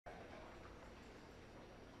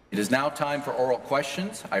It is now time for oral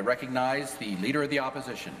questions. I recognize the Leader of the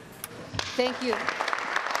Opposition. Thank you.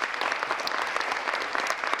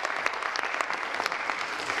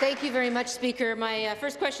 Thank you very much, Speaker. My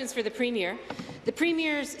first question is for the Premier. The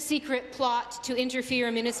Premier's secret plot to interfere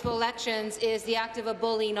in municipal elections is the act of a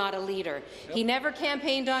bully, not a leader. Yep. He never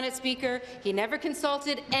campaigned on it, Speaker. He never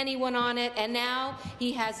consulted anyone on it, and now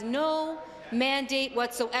he has no mandate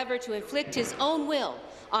whatsoever to inflict his own will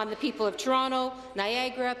on the people of Toronto,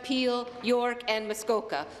 Niagara, Peel, York and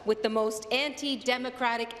Muskoka, with the most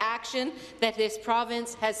anti-democratic action that this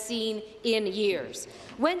province has seen in years.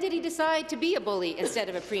 When did he decide to be a bully instead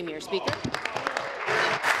of a Premier, Speaker?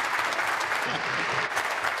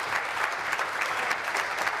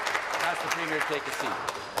 Ask the Premier to take a seat.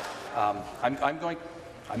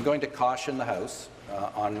 I'm going to caution the House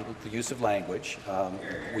on the use of language.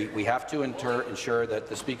 We have to ensure that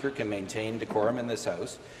the Speaker can maintain decorum in this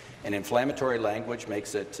House, and inflammatory language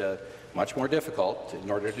makes it much more difficult in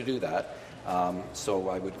order to do that. So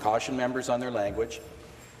I would caution members on their language.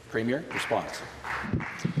 Premier, response.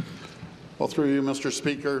 Well, through you, Mr.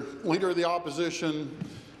 Speaker, Leader of the Opposition,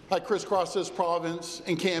 I crisscrossed this province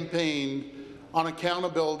and campaigned on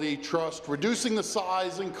accountability, trust, reducing the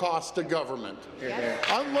size and cost of government. Yeah.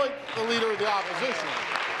 Unlike the Leader of the Opposition,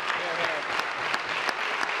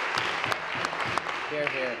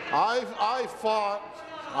 I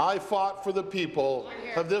fought for the people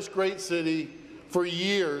of this great city for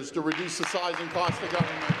years to reduce the size and cost of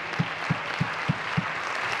government.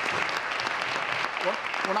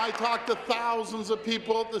 When I talked to thousands of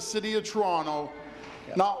people at the City of Toronto,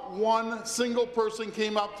 not one single person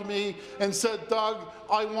came up to me and said, "Doug,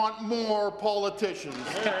 I want more politicians."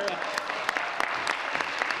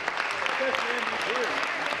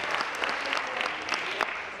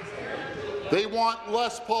 They want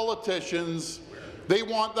less politicians. They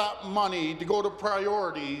want that money to go to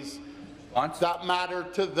priorities that matter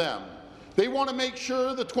to them. They want to make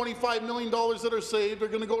sure the $25 million that are saved are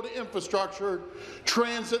going to go to infrastructure,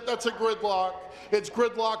 transit. That's a gridlock. It's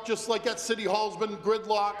gridlock just like that City Hall's been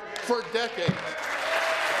gridlock for decades.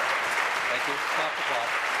 Thank you. Stop the clock.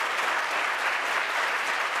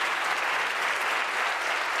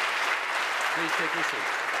 Please take your seat.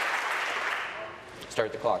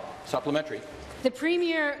 Start the clock. Supplementary. The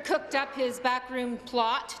Premier cooked up his backroom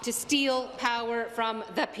plot to steal power from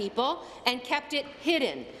the people and kept it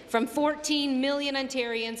hidden from 14 million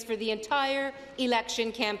Ontarians for the entire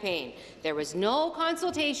election campaign. There was no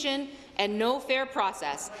consultation and no fair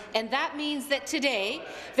process, and that means that today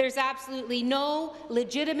there's absolutely no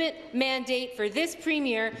legitimate mandate for this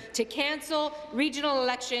Premier to cancel regional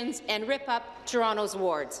elections and rip up Toronto's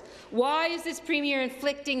wards. Why is this Premier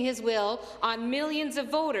inflicting his will on millions of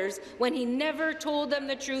voters when he never told them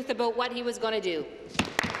the truth about what he was going to do?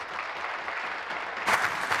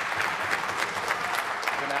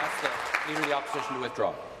 I'm going to ask the Leader of the Opposition to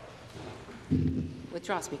withdraw.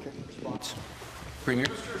 Withdraw, Speaker. Response. Premier.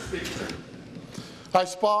 Mr. Speaker,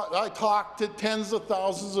 I talked to tens of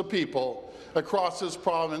thousands of people across this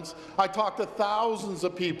province. I talked to thousands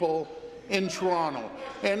of people in Toronto,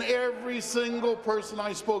 and every single person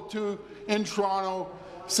I spoke to in Toronto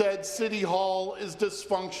said City Hall is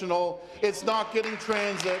dysfunctional, it's not getting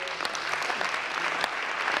transit.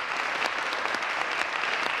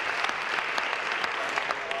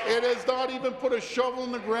 It has not even put a shovel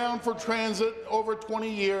in the ground for transit over 20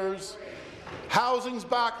 years. Housing's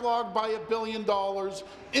backlogged by $1 billion.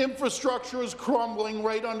 Infrastructure is crumbling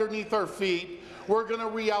right underneath our feet. We're going to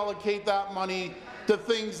reallocate that money to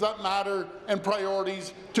things that matter and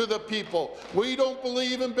priorities to the people. We don't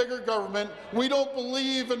believe in bigger government. We don't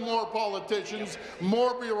believe in more politicians,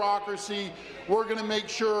 more bureaucracy. We're going to make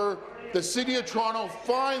sure the City of Toronto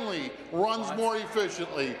finally runs more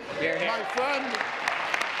efficiently. My friend,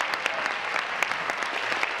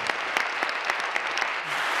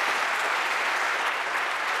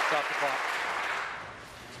 Stop the clock.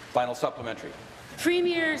 Final supplementary.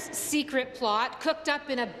 Premier's secret plot, cooked up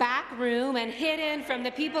in a back room and hidden from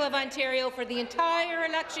the people of Ontario for the entire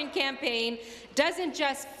election campaign, doesn't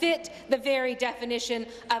just fit the very definition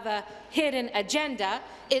of a hidden agenda,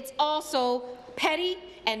 it's also petty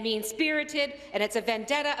and mean-spirited, and it's a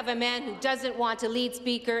vendetta of a man who doesn't want to lead,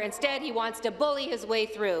 Speaker. Instead, he wants to bully his way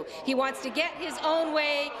through. He wants to get his own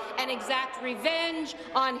way and exact revenge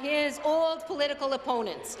on his old political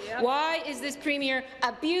opponents. Yep. Why is this Premier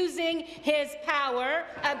abusing his power,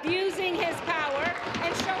 and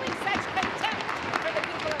showing such contempt for the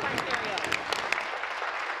people of Ontario?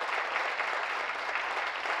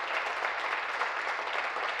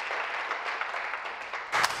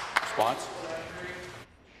 Response.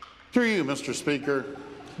 Through you, Mr. Speaker,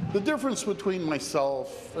 The difference between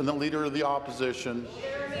myself and the Leader of the Opposition,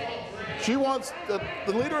 the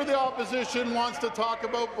Leader of the Opposition wants to talk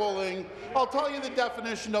about bullying. I'll tell you the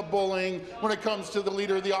definition of bullying when it comes to the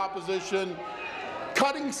Leader of the Opposition.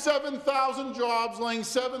 Cutting 7,000 jobs, laying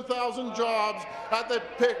 7,000 jobs at the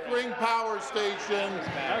Pickering Power Station.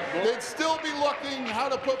 They'd still be looking how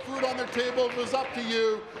to put food on their table if it was up to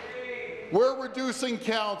you. We're reducing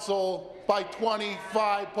council by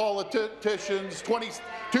 25 politicians,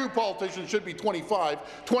 22 politicians, should be 25,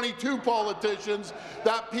 22 politicians,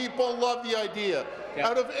 that people love the idea. Yep.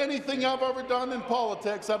 Out of anything I've ever done in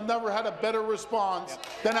politics, I've never had a better response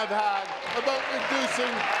than I've had about reducing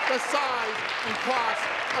the size and cost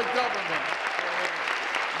of government.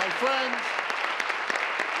 My friends,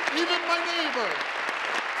 even my neighbor.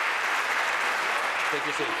 Take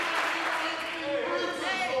your seat.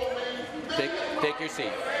 Take your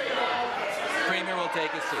seat. Premier will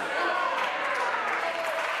take his seat.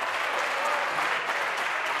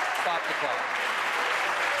 Stop the clock.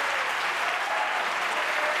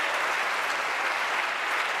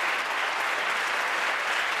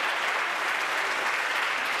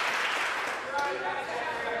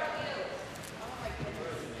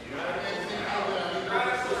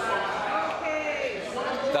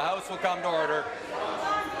 The House will come to order.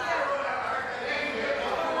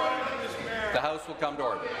 The House will come to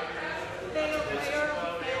order.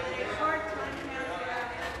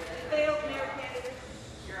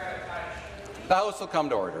 The House will come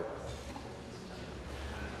to order.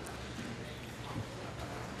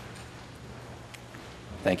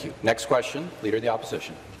 Thank you. Next question, Leader of the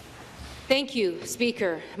Opposition. Thank you,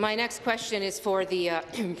 Speaker. My next question is for the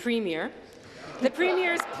Premier. The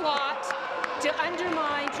Premier's plot to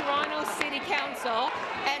undermine Toronto City Council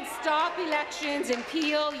and stop elections in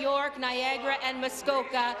Peel, York, Niagara and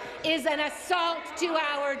Muskoka is an assault to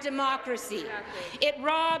our democracy. It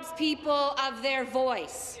robs people of their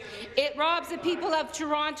voice. It robs the people of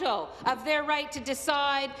Toronto of their right to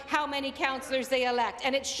decide how many councillors they elect.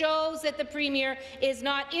 And it shows that the Premier is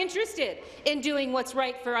not interested in doing what's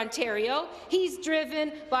right for Ontario. He's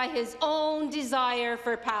driven by his own desire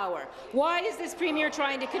for power. Why is this Premier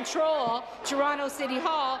trying to control Toronto City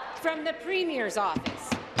Hall from the Premier's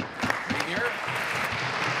office? Premier.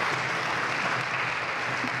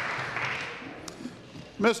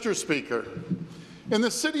 Mr. Speaker, in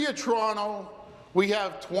the City of Toronto, we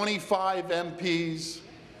have 25 MPs.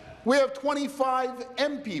 We have 25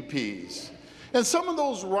 MPPs. And some of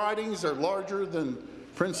those ridings are larger than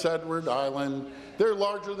Prince Edward Island. They're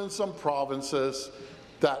larger than some provinces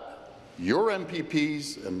that your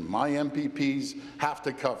MPPs and my MPPs have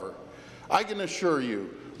to cover. I can assure you,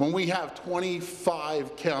 when we have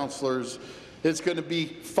 25 councillors, it's going to be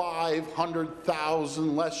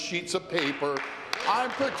 500,000 less sheets of paper. I'm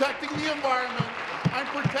protecting the environment. I'm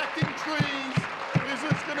protecting trees.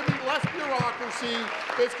 It's going to be less bureaucracy.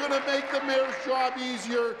 It's going to make the mayor's job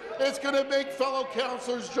easier. It's going to make fellow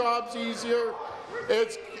councillors' jobs easier.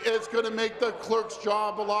 It's going to make the clerk's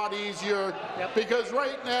job a lot easier. Yep. Because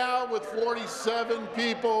right now, with 47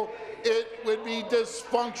 people, it would be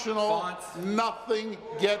dysfunctional. Nothing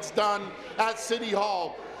gets done at City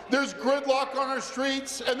Hall. There's gridlock on our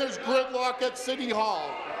streets, and there's gridlock at City Hall.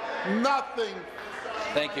 Nothing.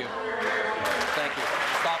 Thank you. Thank you.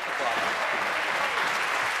 Stop the clock.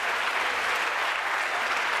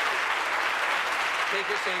 Take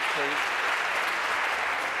your seat, please.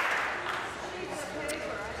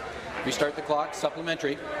 Restart the clock.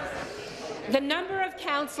 Supplementary. The number of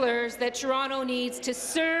councillors that Toronto needs to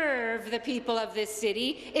serve the people of this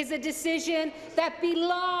city is a decision that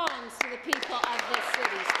belongs to the people of this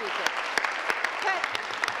city, Speaker.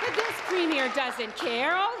 But this Premier doesn't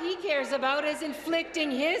care. All he cares about is inflicting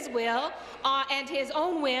his will and his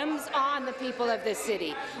own whims on the people of this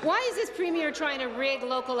city. Why is this Premier trying to rig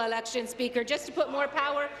local elections, Speaker, just to put more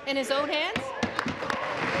power in his own hands?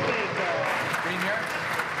 Premier.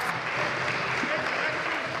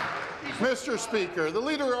 Mr. Speaker, the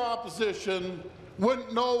Leader of Opposition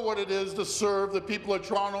wouldn't know what it is to serve the people of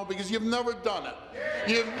Toronto because you've never done it.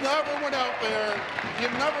 You've never went out there.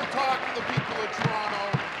 You've never talked to the people of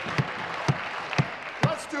Toronto.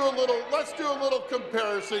 Let's do a little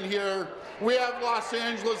comparison here. We have Los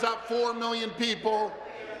Angeles at 4 million people.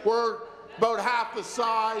 We're about half the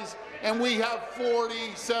size, and we have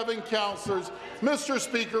 47 councillors. Mr.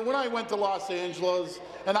 Speaker, when I went to Los Angeles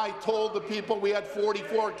and I told the people we had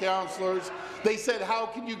 44 councillors, they said, how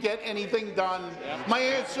can you get anything done? Yeah. My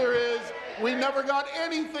answer is, we never got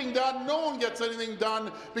anything done. No one gets anything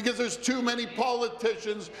done because there's too many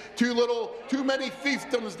politicians, too many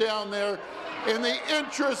fiefdoms down there in the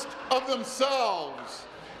interest of themselves.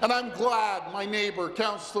 And I'm glad my neighbour,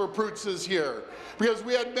 Councillor Prutz, is here, because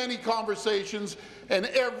we had many conversations, and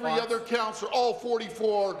every other councillor, all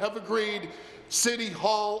 44, have agreed City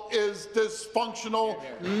Hall is dysfunctional.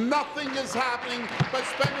 Nothing is happening but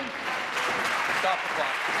spending. Stop the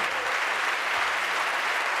clock.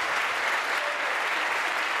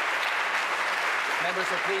 Members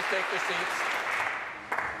will please take their seats.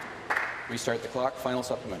 Restart the clock. Final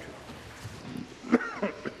supplementary.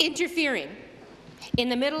 Interfering in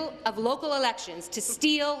the middle of local elections to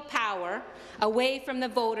steal power away from the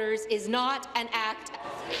voters is not an act.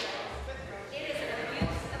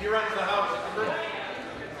 He runs the House.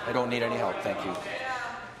 I don't need any help, thank you.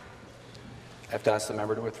 I have to ask the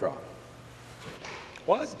member to withdraw.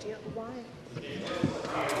 What?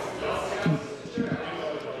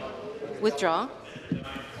 Withdraw.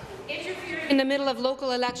 In the middle of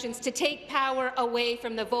local elections to take power away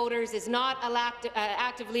from the voters is not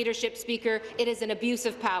active leadership, Speaker. It is an abuse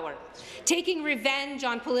of power. Taking revenge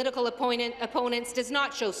on political opponents does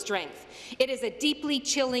not show strength. It is a deeply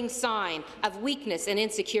chilling sign of weakness and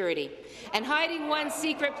insecurity. And hiding one's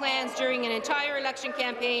secret plans during an entire election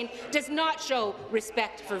campaign does not show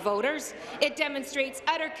respect for voters. It demonstrates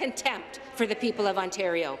utter contempt for the people of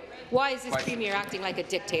Ontario. Why is this Premier acting like a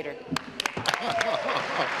dictator?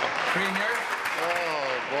 Premier?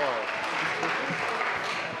 Oh, boy.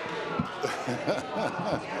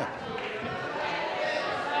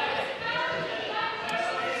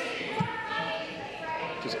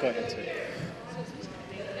 Just go ahead, sir.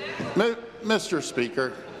 Mr.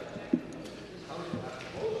 Speaker,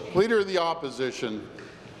 Leader of the Opposition,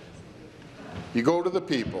 you go to the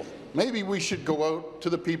people. Maybe we should go out to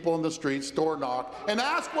the people in the streets, door knock, and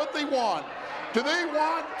ask what they want. Do they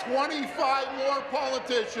want 25 more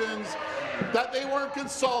politicians that they weren't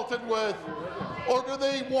consulted with? Or do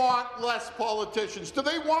they want less politicians? Do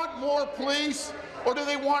they want more police? Or do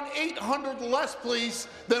they want 800 less police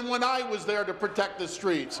than when I was there to protect the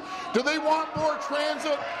streets? Do they want more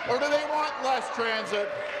transit, or do they want less transit?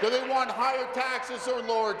 Do they want higher taxes or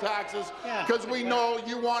lower taxes? Because we know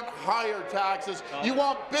you want higher taxes. You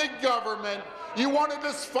want big government. You want a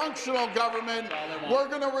dysfunctional government. We're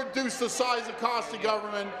going to reduce the size and cost of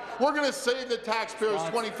government. We're going to save the taxpayers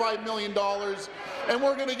 $25 million. And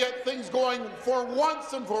we're going to get things going for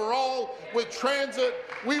once and for all with transit.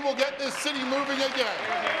 We will get this city moving again.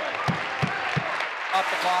 Off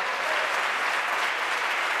the clock.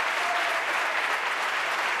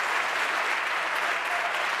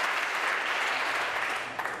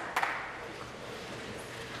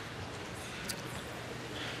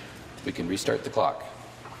 We can restart the clock.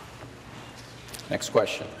 Next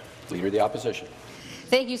question. Leader of the Opposition.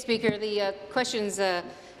 Thank you, Speaker. The questions to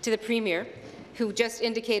the Premier, who just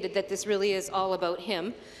indicated that this really is all about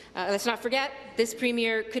him. Let's not forget, this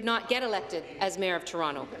Premier could not get elected as Mayor of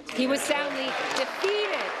Toronto. He was soundly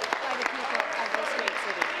defeated by the people of this great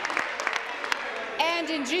city. And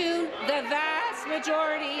in June, the vast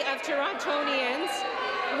majority of Torontonians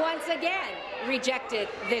once again rejected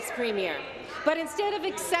this Premier. But instead of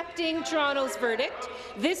accepting Toronto's verdict,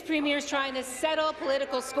 this Premier is trying to settle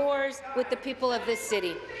political scores with the people of this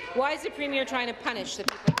city. Why is the Premier trying to punish the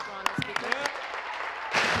people of Toronto, Speaker?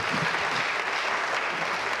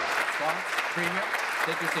 Premier,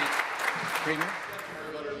 take your seat. Premier.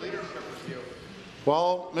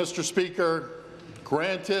 Well, Mr. Speaker,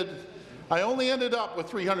 granted, I only ended up with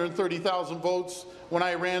 330,000 votes when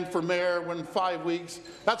I ran for mayor in 5 weeks.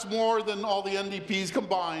 That's more than all the NDPs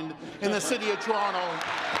combined in the City of Toronto.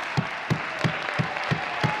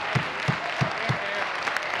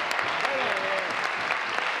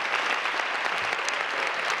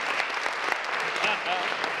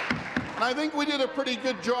 And I think we did a pretty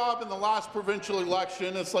good job in the last provincial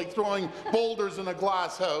election. It's like throwing boulders in a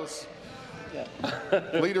glass house.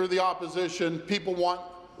 Leader of the Opposition, people want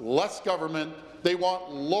less government. They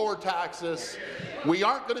want lower taxes. We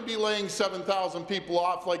aren't going to be laying 7,000 people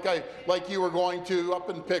off like you were going to up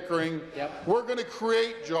in Pickering. We're going to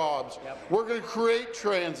create jobs. We're going to create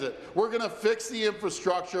transit. We're going to fix the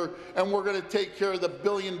infrastructure, and we're going to take care of the $1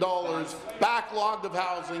 billion backlogged of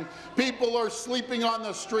housing. People are sleeping on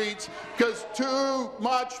the streets because too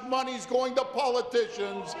much money is going to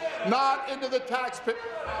politicians, not into the taxpayer.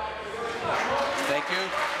 Thank you.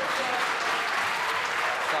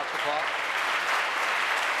 Stop the clock.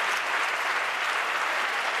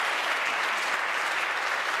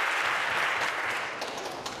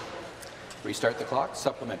 Restart the clock.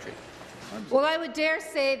 Supplementary. Well, I would dare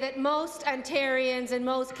say that most Ontarians and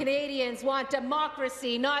most Canadians want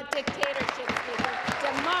democracy, not dictatorship, Speaker.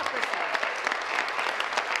 Democracy.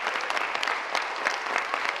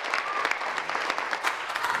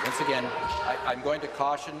 Once again, I'm going to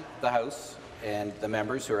caution the House and the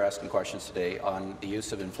members who are asking questions today on the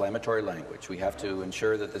use of inflammatory language. We have to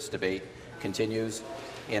ensure that this debate continues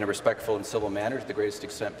in a respectful and civil manner to the greatest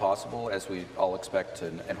extent possible, as we all expect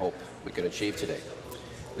and hope we could achieve today.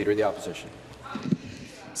 Leader of the Opposition.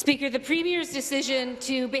 Speaker, the Premier's decision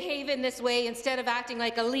to behave in this way instead of acting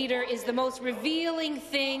like a leader is the most revealing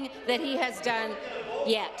thing that he has done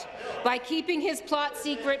yet. By keeping his plot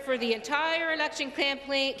secret for the entire election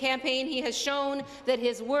campaign, he has shown that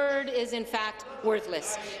his word is in fact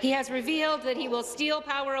worthless. He has revealed that he will steal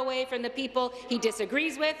power away from the people he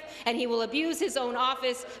disagrees with, and he will abuse his own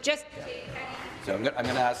office just to take pennies. So I'm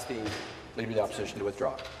going to ask the Leader of the Opposition to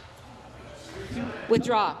withdraw.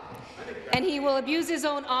 Withdraw. And he will abuse his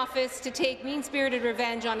own office to take mean-spirited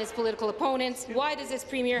revenge on his political opponents. Why does this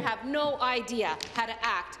Premier have no idea how to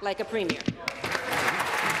act like a Premier?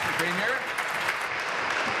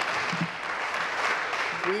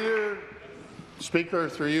 Premier. Speaker,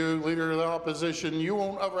 through you, Leader of the Opposition, you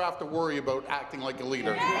won't ever have to worry about acting like a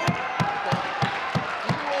leader. You won't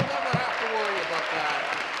ever have to worry about that.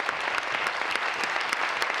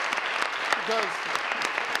 Because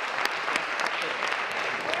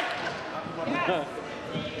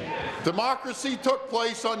democracy took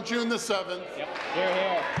place on June the 7th,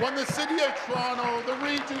 when the City of Toronto, the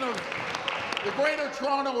region of the Greater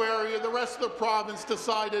Toronto Area, the rest of the province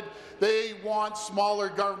decided they want smaller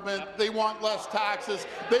government, they want less taxes,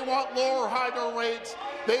 they want lower hydro rates,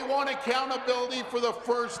 they want accountability for the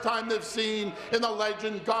first time they've seen in the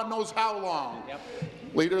legend God knows how long.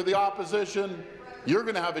 Leader of the Opposition, you're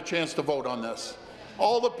going to have a chance to vote on this.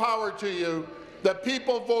 All the power to you. The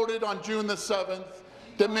people voted on June the 7th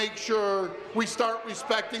to make sure we start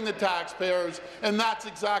respecting the taxpayers, and that's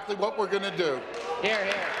exactly what we're going to do. Hear,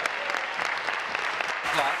 hear.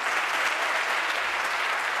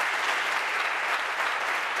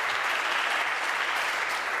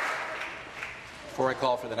 Before I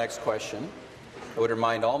call for the next question, I would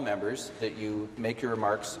remind all members that you make your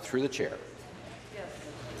remarks through the chair.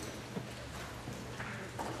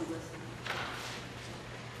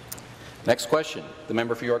 Next question, the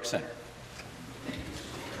member for York Centre.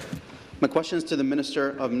 My question is to the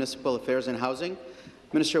Minister of Municipal Affairs and Housing.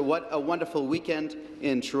 Minister, what a wonderful weekend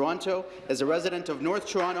in Toronto. As a resident of North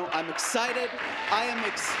Toronto, I'm excited. I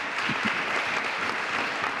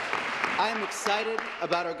am excited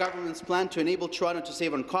about our government's plan to enable Toronto to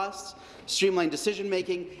save on costs, streamline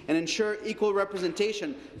decision-making, and ensure equal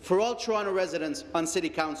representation for all Toronto residents on City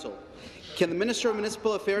Council. Can the Minister of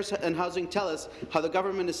Municipal Affairs and Housing tell us how the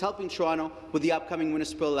government is helping Toronto with the upcoming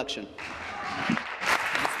municipal election?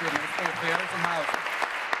 Minister of Municipal Affairs and Housing.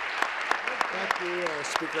 Thank you,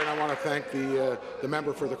 Speaker, and I want to thank the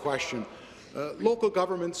member for the question. Local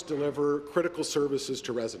governments deliver critical services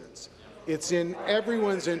to residents. It's in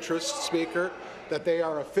everyone's interest, Speaker, that they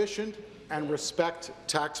are efficient and respect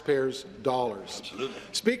taxpayers' dollars. Absolutely.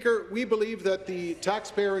 Speaker, we believe that the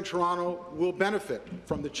taxpayer in Toronto will benefit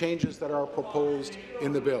from the changes that are proposed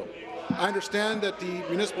in the bill. I understand that the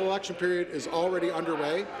municipal election period is already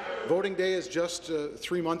underway. Voting day is just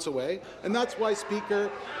 3 months away, and that's why, Speaker,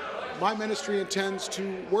 my ministry intends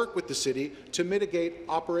to work with the city to mitigate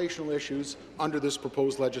operational issues under this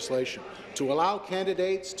proposed legislation. To allow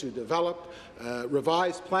candidates to develop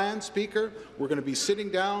revised plans, Speaker, we're going to be sitting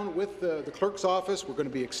down with the clerk's office. We're going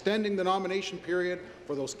to be extending the nomination period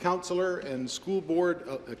for those councillor and school board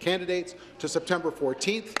candidates to September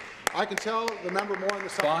 14th. I can tell the member more in the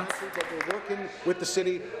supplementary, but we're working with the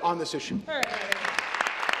city on this issue.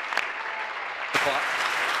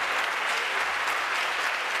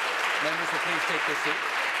 Members will please take their seat.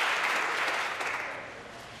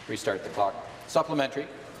 Restart the clock. Supplementary.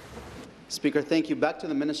 Speaker, thank you. Back to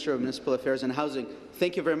the Minister of Municipal Affairs and Housing.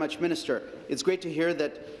 Thank you very much, Minister. It's great to hear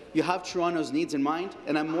that you have Toronto's needs in mind,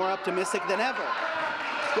 and I'm more optimistic than ever.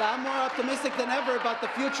 Yeah, I'm more optimistic than ever about the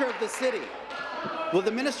future of the city. Will the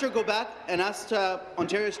minister go back and ask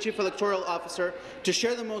Ontario's Chief Electoral Officer to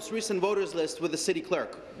share the most recent voters list with the city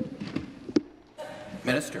clerk?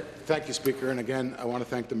 Minister. Thank you, Speaker. And again, I want to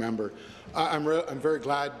thank the member. I'm very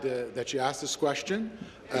glad that you asked this question.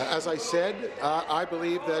 As I said, I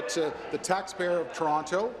believe that the taxpayer of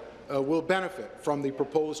Toronto will benefit from the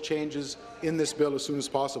proposed changes in this bill as soon as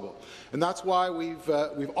possible. And that's why we've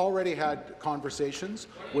already had conversations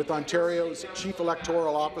with Ontario's Chief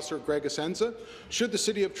Electoral Officer, Greg Asenza. Should the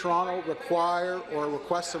City of Toronto require or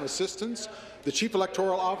request some assistance, the Chief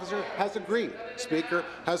Electoral Officer has agreed, Speaker,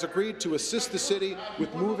 has agreed to assist the City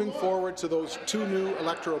with moving forward to those 2 new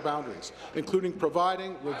electoral boundaries, including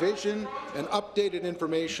providing revision and updated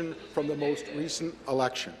information from the most recent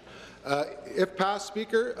election. If passed,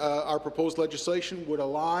 Speaker, our proposed legislation would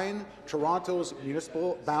align Toronto's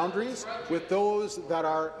municipal boundaries with those that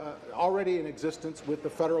are already in existence with the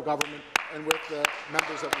federal government and with the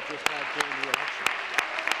members that we just had during the election.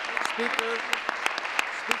 Speaker,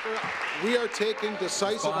 we are taking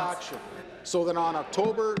decisive action so that on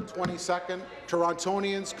October 22nd,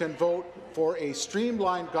 Torontonians can vote for a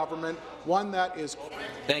streamlined government, one that is—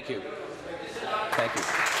 Thank you. Thank you.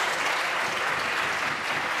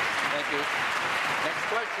 Thank you. Next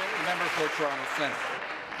question, the member for Toronto Centre.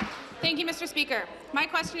 Thank you, Mr. Speaker. My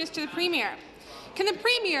question is to the Premier. Can the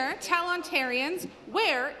Premier tell Ontarians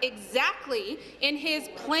where exactly in his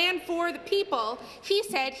plan for the people he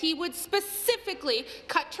said he would specifically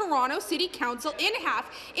cut Toronto City Council in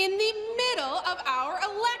half in the middle of our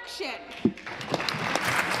election?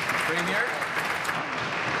 Premier.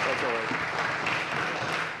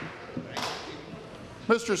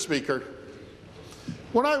 Mr. Speaker,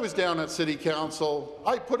 when I was down at City Council,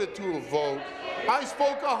 I put it to a vote. I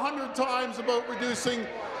spoke 100 times about reducing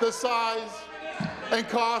the size and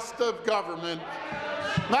cost of government.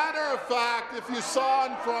 Matter of fact, if you saw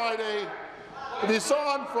on Friday,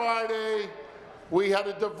 we had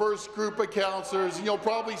a diverse group of councillors. You'll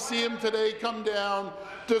probably see them today come down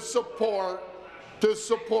to support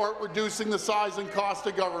reducing the size and cost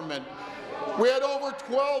of government. We had over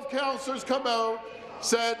 12 councillors come out,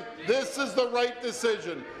 said this is the right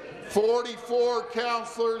decision. 44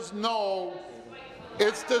 councillors no.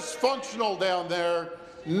 It's dysfunctional down there.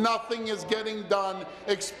 Nothing is getting done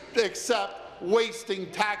except wasting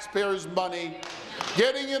taxpayers' money,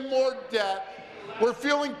 getting in more debt. We're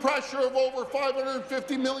feeling pressure of over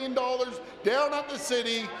 $550 million down at the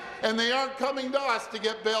city, and they aren't coming to us to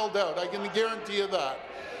get bailed out. I can guarantee you that.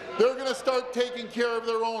 They're going to start taking care of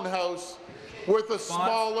their own house with a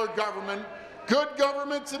smaller government. Good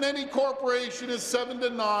governments in any corporation is 7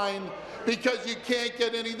 to 9 because you can't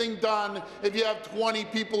get anything done if you have 20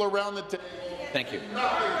 people around the table. Thank you.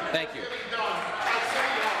 Thank you.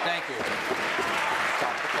 Thank you.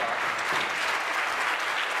 Stop the clock.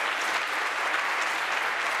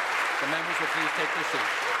 The members will please take their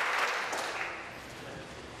seats.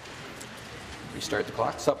 Restart the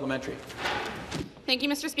clock. Supplementary. Thank you,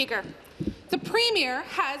 Mr. Speaker. The Premier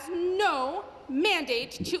has no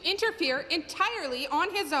mandate to interfere entirely on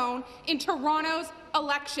his own in Toronto's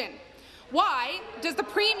election. Why does the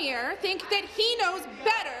Premier think that he knows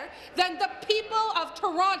better than the people of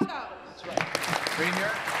Toronto? That's right.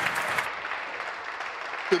 Premier.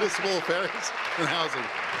 Municipal Affairs and Housing.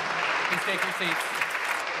 Please take your seats.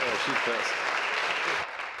 Oh, she's pissed.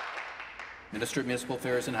 Minister of Municipal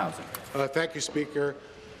Affairs and Housing. Thank you, Speaker.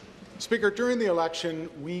 Speaker, during the election,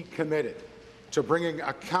 we committed to bringing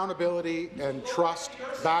accountability and trust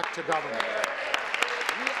back to government.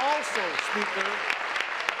 We also, Speaker,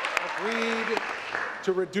 agreed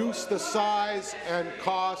to reduce the size and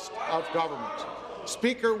cost of government.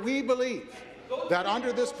 Speaker, we believe that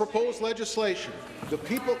under this proposed legislation, the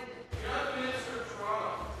people—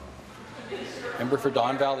 Member for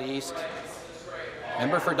Don Valley East.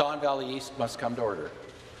 Member for Don Valley East must come to order.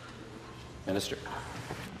 Minister.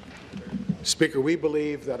 Speaker, we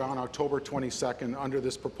believe that on October 22nd, under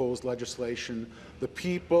this proposed legislation, the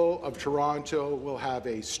people of Toronto will have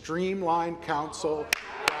a streamlined council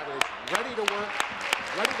that is ready to work,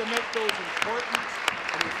 ready to make those important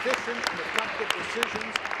and efficient and effective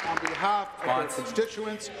decisions on behalf of their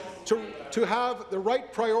constituents, to have the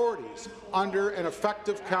right priorities under an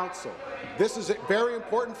effective council. This is very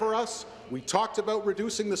important for us. We talked about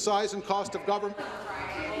reducing the size and cost of government.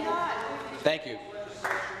 Thank you.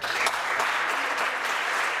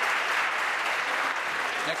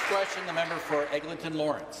 Next question, the member for Eglinton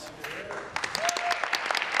Lawrence.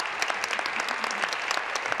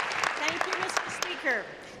 Thank you, Mr. Speaker.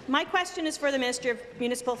 My question is for the Minister of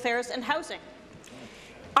Municipal Affairs and Housing.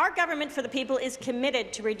 Our Government for the People is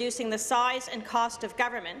committed to reducing the size and cost of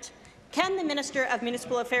government. Can the Minister of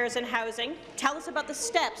Municipal Affairs and Housing tell us about the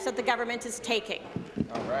steps that the government is taking?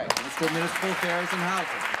 All right. Minister of Municipal Affairs and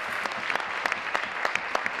Housing.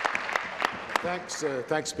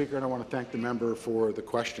 Thanks, Speaker, and I want to thank the member for the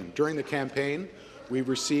question. During the campaign, we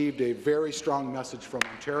received a very strong message from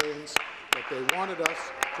Ontarians that they wanted us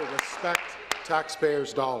to respect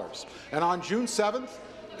taxpayers' dollars. And on June 7th,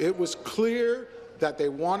 it was clear that they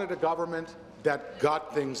wanted a government that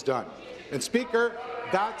got things done. And, Speaker,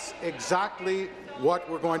 that's exactly what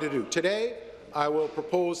we're going to do. Today, I will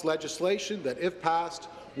propose legislation that, if passed,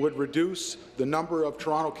 would reduce the number of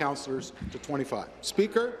Toronto councillors to 25.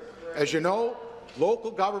 Speaker, as you know,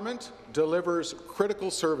 local government delivers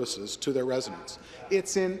critical services to their residents.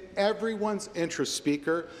 It's in everyone's interest,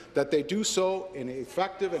 Speaker, that they do so in an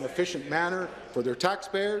effective and efficient manner for their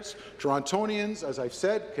taxpayers. Torontonians, as I've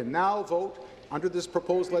said, can now vote under this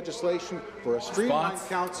proposed legislation for a streamlined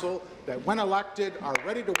council that, when elected, are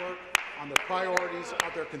ready to work on the priorities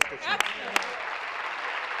of their constituents.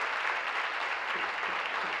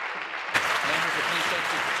 Members, please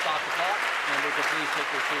stop the clock. Members, please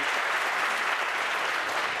take your seats.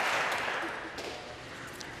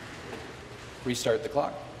 Restart the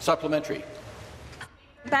clock. Supplementary.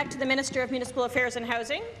 Back to the Minister of Municipal Affairs and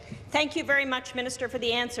Housing. Thank you very much, Minister, for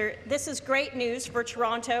the answer. This is great news for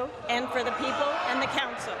Toronto and for the people and the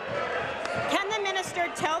Council. Can the Minister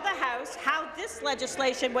tell the House how this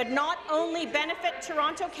legislation would not only benefit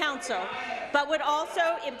Toronto Council, but would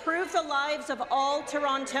also improve the lives of all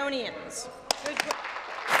Torontonians?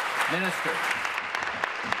 Minister.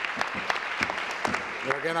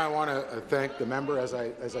 Well, again, I want to thank the member. As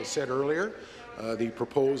I said earlier, the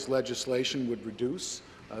proposed legislation would reduce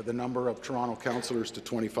the number of Toronto councillors to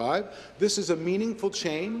 25. This is a meaningful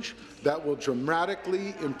change that will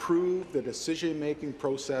dramatically improve the decision-making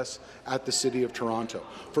process at the City of Toronto.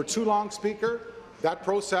 For too long, Speaker, that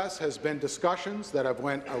process has been discussions that have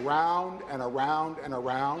went around and around and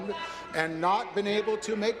around and not been able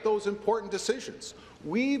to make those important decisions.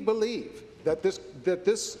 We believe that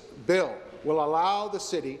this bill will allow the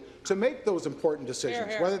city to make those important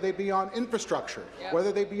decisions, whether they be on infrastructure,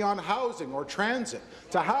 whether they be on housing or transit,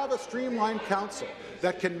 to have a streamlined council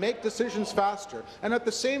that can make decisions faster, and at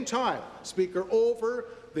the same time, Speaker, over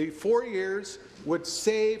the 4 years would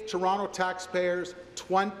save Toronto taxpayers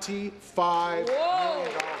 $25 million.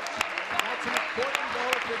 That's an important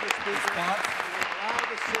dollar figure, Speaker. It will allow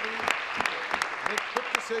the city to make quick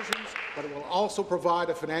decisions, but it will also provide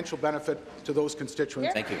a financial benefit to those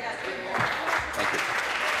constituents. Thank you. Thank you.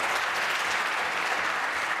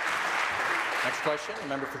 Next question, the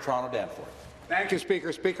member for Toronto Danforth. Thank you,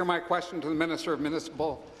 Speaker. Speaker, my question to the Minister of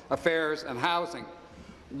Municipal Affairs and Housing.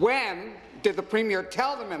 When did the Premier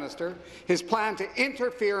tell the Minister his plan to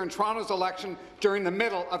interfere in Toronto's election during the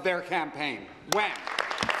middle of their campaign? When?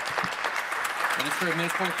 Minister of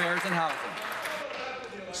Municipal Affairs and Housing.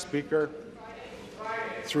 Speaker,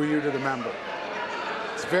 through you to the member.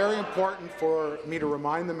 It's very important for me to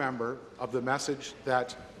remind the member of the message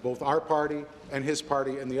that both our party and his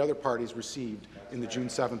party and the other parties received in the June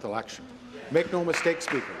 7th election. Make no mistake,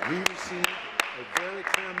 Speaker, we received a very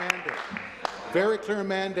clear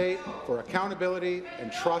mandate for accountability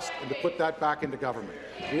and trust and to put that back into government.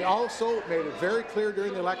 We also made it very clear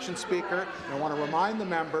during the election, Speaker, and I want to remind the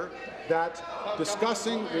member that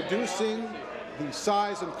discussing reducing the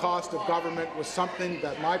size and cost of government was something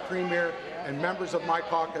that my Premier and members of my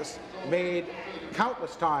caucus made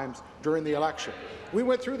countless times during the election. We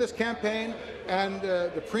went through this campaign, and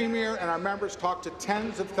the Premier and our members talked to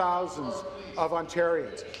tens of thousands of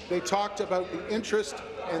Ontarians. They talked about the interest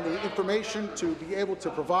and the information to be able to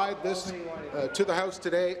provide this to the House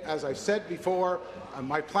today. As I've said before,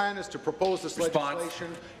 my plan is to propose this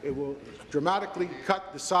legislation. It will dramatically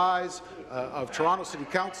cut the size of Toronto City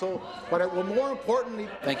Council, but it will more importantly—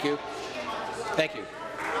 Thank you. Thank you.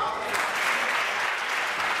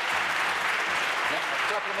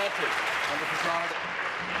 Supplementary. Member for Toronto.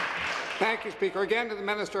 Thank you, Speaker. Again to the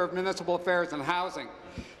Minister of Municipal Affairs and Housing.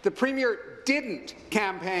 The Premier didn't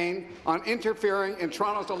campaign on interfering in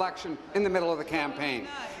Toronto's election in the middle of the campaign.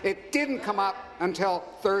 It didn't come up until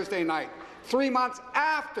Thursday night, 3 months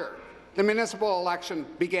after the municipal election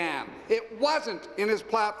began. It wasn't in his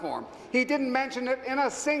platform. He didn't mention it in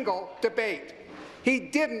a single debate. He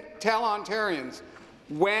didn't tell Ontarians.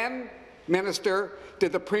 When, Minister,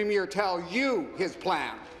 did the Premier tell you his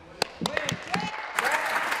plan?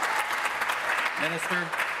 Minister.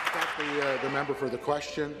 Thank the member for the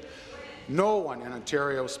question. No one in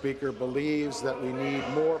Ontario, Speaker, believes that we need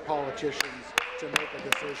more politicians to make a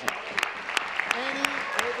decision. Any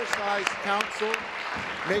oversized council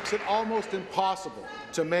makes it almost impossible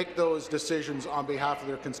to make those decisions on behalf of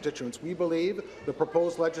their constituents. We believe the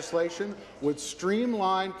proposed legislation would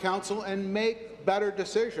streamline council and make better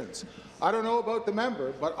decisions. I don't know about the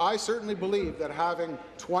member, but I certainly believe that having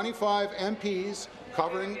 25 MPs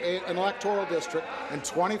covering an electoral district and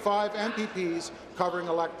 25 MPPs covering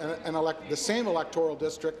the same electoral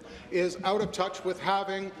district is out of touch with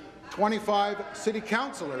having 25 city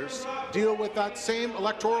councillors deal with that same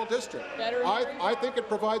electoral district. I think it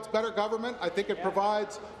provides better government. I think it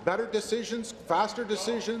provides better decisions, faster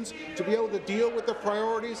decisions, to be able to deal with the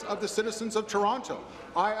priorities of the citizens of Toronto.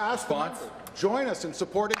 I ask the member, join us in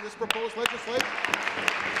supporting this proposed legislation.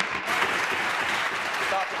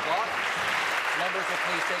 Stop the clock. Members will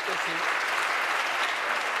please take their seats.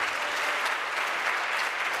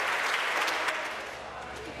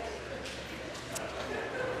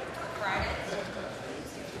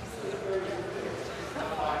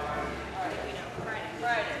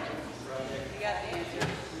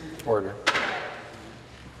 Order.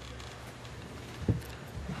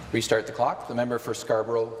 Restart the clock. The member for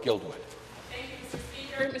Scarborough-Guildwood. Thank you, Mr.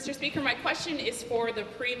 Speaker. Mr. Speaker, my question is for the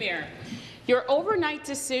Premier. Your overnight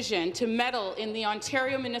decision to meddle in the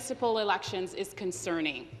Ontario municipal elections is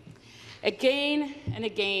concerning. Again and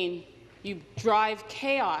again, you drive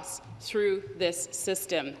chaos through this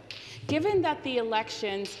system. Given that the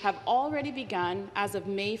elections have already begun as of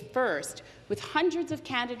May 1st, with hundreds of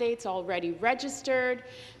candidates already registered,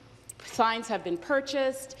 signs have been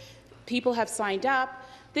purchased, people have signed up,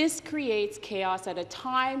 this creates chaos at a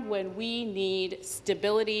time when we need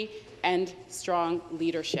stability and strong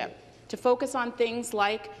leadership to focus on things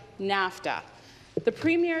like NAFTA. The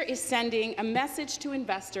Premier is sending a message to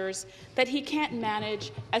investors that he can't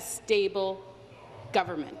manage a stable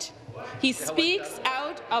government. He speaks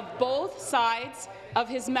out of both sides of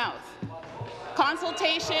his mouth.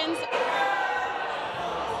 Consultations.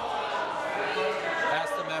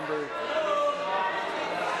 Ask the member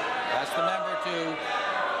to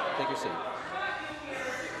take your seat.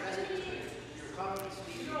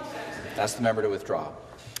 Ask the member to withdraw.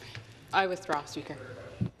 I withdraw, Speaker.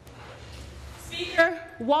 Speaker,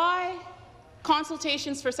 why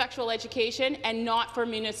consultations for sexual education and not for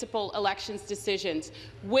municipal elections decisions?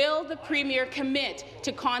 Will the Premier commit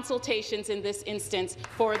to consultations in this instance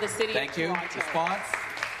for the City of Toronto? Thank you. Response?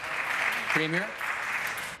 Premier?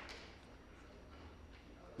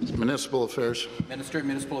 Municipal Affairs. Minister of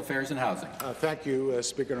Municipal Affairs and Housing. Thank you,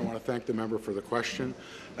 Speaker, and I want to thank the member for the question.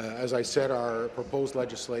 As I said, our proposed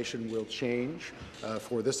legislation will change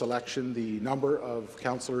for this election the number of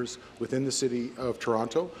councillors within the City of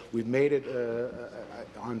Toronto. We've made it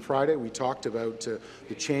on Friday. We talked about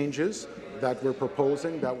the changes that we're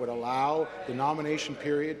proposing that would allow the nomination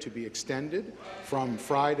period to be extended from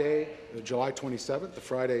Friday, July 27th, the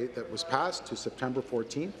Friday that was passed, to September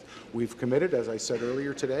 14th. We've committed, as I said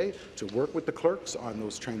earlier today, to work with the clerks on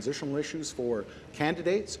those transitional issues for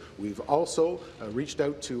candidates. We've also reached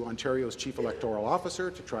out to Ontario's Chief Electoral Officer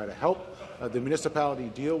to try to help the municipality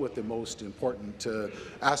deal with the most important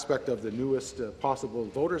aspect of the newest possible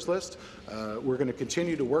voters list. We're going to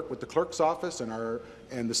continue to work with the clerk's office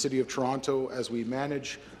and the City of Toronto as we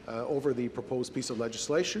manage over the proposed piece of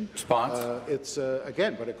legislation. Response? It's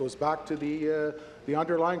again, but it goes back to the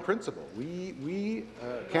underlying principle. We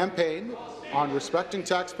campaign on respecting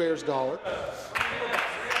taxpayers' dollars.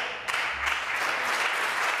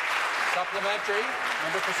 Supplementary.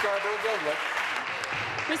 Member for Scarborough-Guildwood.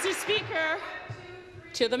 Mr. Speaker,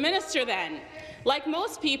 to the minister then. Like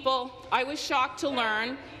most people, I was shocked to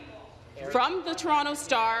learn from the Toronto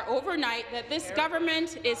Star overnight that this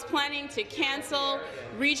government is planning to cancel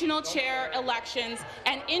regional chair elections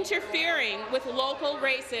and interfering with local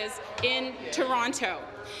races in Toronto.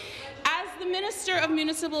 As the Minister of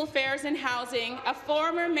Municipal Affairs and Housing, a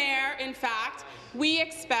former mayor, in fact, we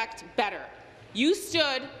expect better. You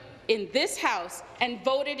stood in this House and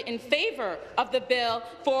voted in favour of the bill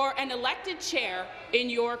for an elected chair in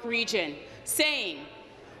York Region, saying,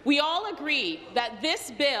 "We all agree that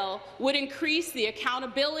this bill would increase the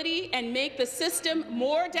accountability and make the system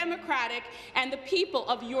more democratic, and the people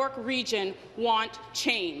of York Region want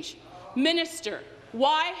change." Minister,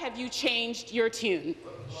 why have you changed your tune?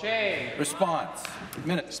 Shame. Response.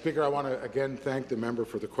 Speaker, I want to again thank the member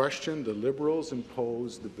for the question. The Liberals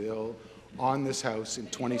imposed the bill on this House in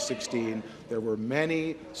 2016. There were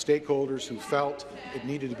many stakeholders who felt it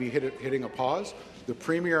needed to be hitting a pause. The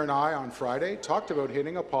Premier and I on Friday talked about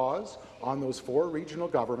hitting a pause on those 4 regional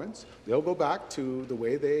governments. They'll go back to the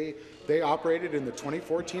way they operated in the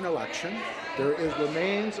 2014 election. There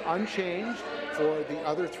remains unchanged for the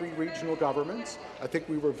other 3 regional governments. I think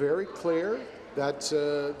we were very clear that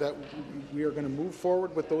we are going to move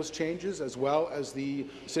forward with those changes, as well as the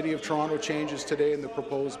City of Toronto changes today in the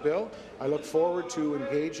proposed bill. I look forward to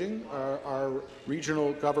engaging our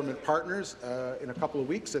regional government partners in a couple of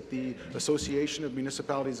weeks at the Association of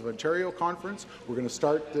Municipalities of Ontario conference. We're going to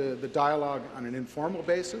start the dialogue on an informal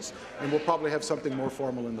basis, and we'll probably have something more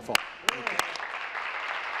formal in the fall.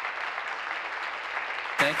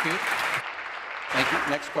 Thank you. Thank you.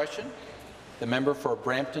 Next question. The member for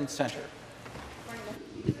Brampton Centre.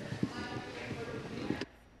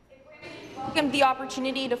 The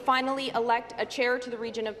opportunity to finally elect a chair to the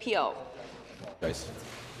region of Peel. I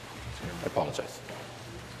apologize.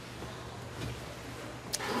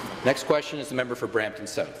 Next question is the member for Brampton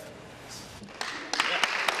South.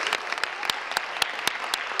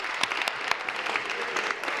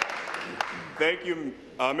 Thank you,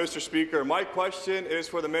 Mr. Speaker. My question is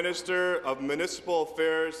for the Minister of Municipal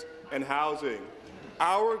Affairs and Housing.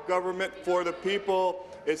 Our government for the people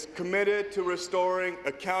is committed to restoring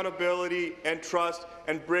accountability and trust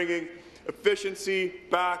and bringing efficiency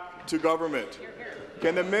back to government.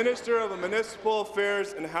 Can the Minister of Municipal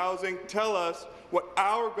Affairs and Housing tell us what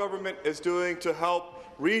our government is doing to help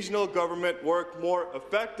regional government work more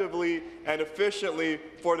effectively and efficiently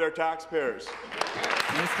for their taxpayers?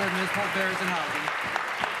 Minister of Municipal Affairs and Housing.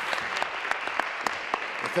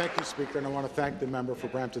 Well, thank you, Speaker, and I want to thank the member for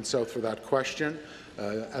Brampton South for that question.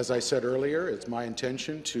 As I said earlier, it's my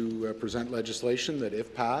intention to present legislation that,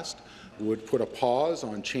 if passed, would put a pause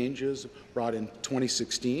on changes brought in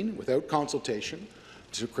 2016 without consultation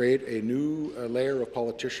to create a new layer of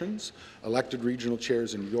politicians, elected regional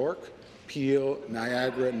chairs in York, Peel,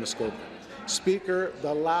 Niagara, and Muskoka. Speaker,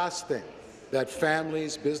 the last thing that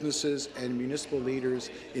families, businesses, and municipal leaders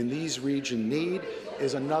in these regions need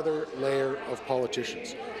is another layer of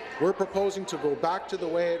politicians. We're proposing to go back to the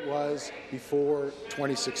way it was before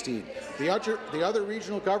 2016. The other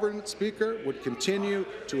regional government, Speaker, would continue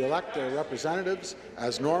to elect their representatives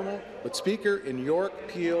as normal, but Speaker, in York,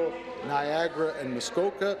 Peel, Niagara, and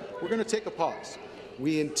Muskoka, we're going to take a pause.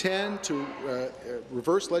 We intend to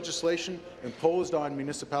reverse legislation imposed on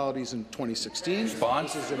municipalities in 2016.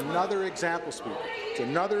 This is another example, Speaker. It's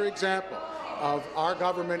another example of our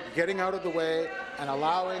government getting out of the way and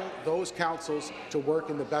allowing those councils to work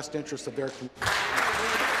in the best interest of their community.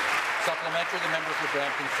 Supplementary, the member for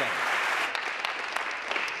Brampton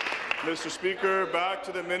Centre. Mr. Speaker, back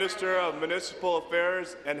to the Minister of Municipal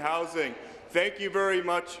Affairs and Housing. Thank you very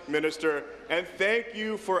much, Minister, and thank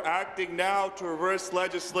you for acting now to reverse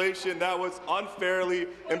legislation that was unfairly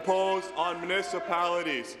imposed on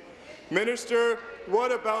municipalities. Minister,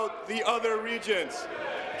 what about the other regions?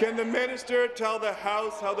 Can the minister tell the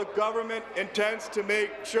House how the government intends to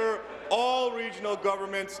make sure all regional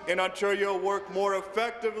governments in Ontario work more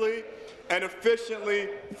effectively and efficiently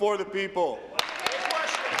for the people?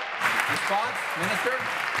 Response, Minister.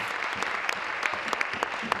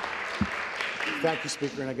 Thank you,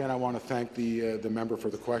 Speaker. And again, I want to thank the member for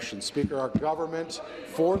the question. Speaker, our government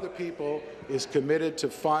for the people is committed to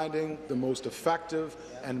finding the most effective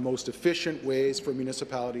and most efficient ways for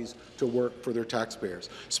municipalities to work for their taxpayers.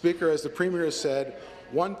 Speaker, as the Premier has said,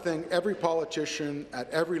 one thing every politician at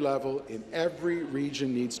every level in every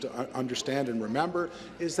region needs to understand and remember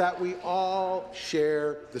is that we all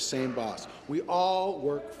share the same boss. We all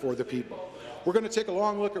work for the people. We're going to take a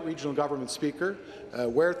long look at regional government, Speaker,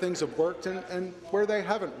 where things have worked and where they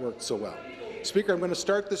haven't worked so well. Speaker, I'm going to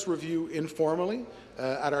start this review informally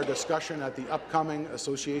at our discussion at the upcoming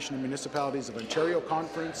Association of Municipalities of Ontario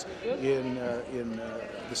conference in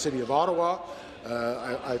the City of Ottawa.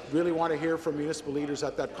 I really want to hear from municipal leaders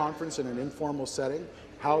at that conference in an informal setting,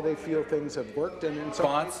 how they feel things have worked, and in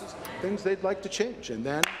some cases, things they'd like to change. And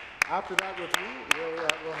then, after that review,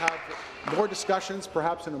 we'll have more discussions,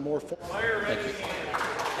 perhaps in a more formal. Thank you.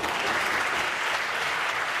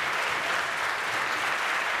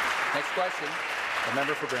 Next question, the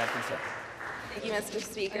member for Brampton Centre. Thank you, Mr.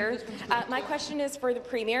 Speaker. My question is for the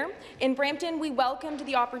Premier. In Brampton, we welcomed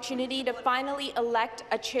the opportunity to finally elect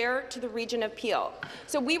a chair to the region of Peel.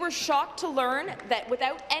 So we were shocked to learn that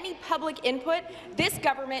without any public input, this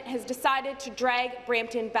government has decided to drag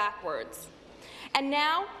Brampton backwards. And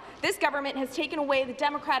now, this government has taken away the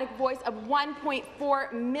democratic voice of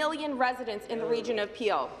 1.4 million residents in the region of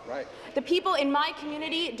Peel. Right. The people in my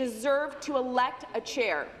community deserve to elect a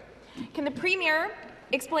chair. Can the Premier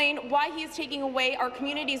explain why he is taking away our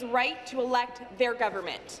community's right to elect their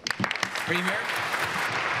government? Premier.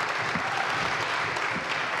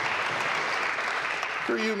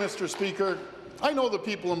 Through you, Mr. Speaker, I know the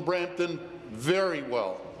people in Brampton very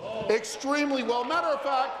well, extremely well. Matter of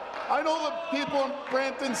fact, I know the people in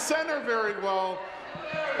Brampton Centre very well,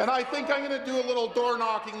 and I think I'm going to do a little door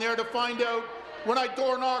knocking there to find out, when I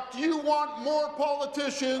door knock, do you want more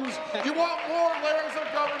politicians? Do you want more layers of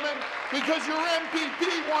government? Because your MPP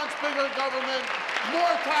wants bigger government,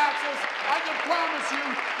 more taxes. I can promise you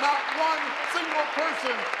not one single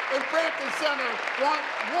person in Brampton Centre want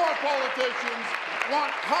more politicians, want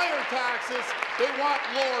higher taxes, they want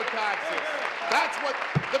lower taxes. That's what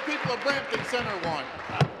the people of Brampton Centre want.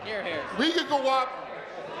 We could go up,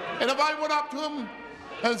 and if I went up to them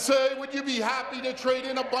and say, would you be happy to trade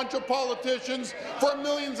in a bunch of politicians for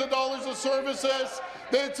millions of dollars of services,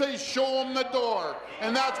 they'd say, show them the door.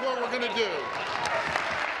 And that's what we're going to do.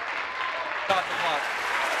 Stop the clock.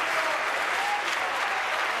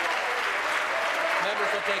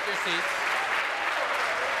 Members will take your seats.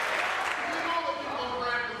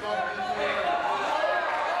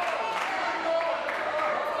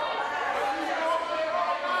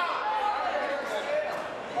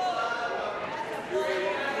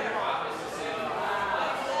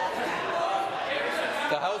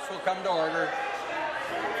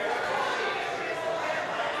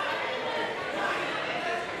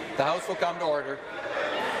 The House will come to order.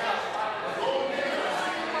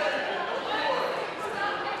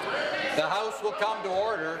 The House will come to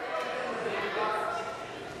order.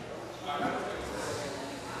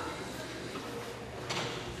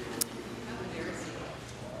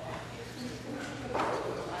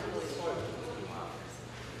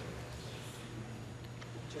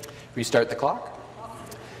 Restart the clock.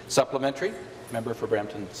 Supplementary. Member for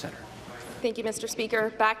Brampton Centre. Thank you, Mr.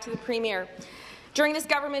 Speaker. Back to the Premier. During this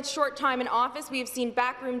government's short time in office, we have seen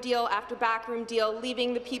backroom deal after backroom deal,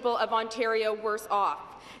 leaving the people of Ontario worse off.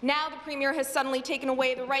 Now the Premier has suddenly taken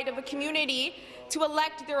away the right of a community to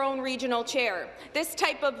elect their own regional chair. This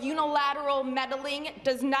type of unilateral meddling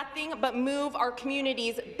does nothing but move our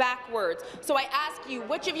communities backwards. So I ask you,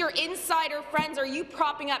 which of your insider friends are you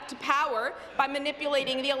propping up to power by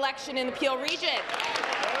manipulating the election in the Peel region?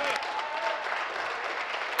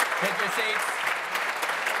 Take your seats.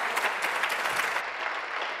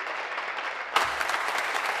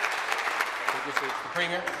 Take your seats. The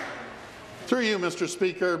Premier. Through you, Mr.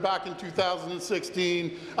 Speaker, back in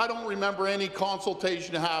 2016, I don't remember any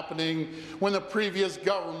consultation happening when the previous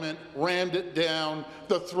government rammed it down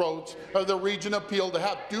the throats of the region of Peel to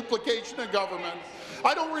have duplication of government.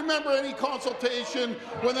 I don't remember any consultation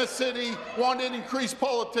when the city wanted to increase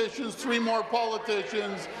politicians, 3 more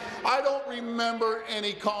politicians. I don't remember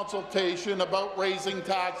any consultation about raising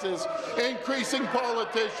taxes, increasing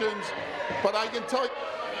politicians, but I can tell you...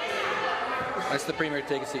 Ask the Premier to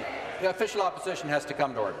take a seat. The official opposition has to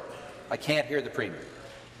come to order. I can't hear the Premier.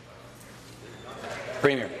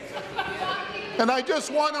 Premier. And I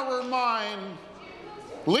just want to remind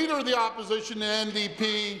Leader of the Opposition, the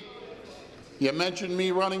NDP, you mentioned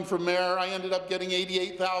me running for mayor. I ended up getting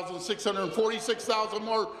 88,646,000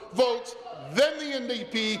 more votes than the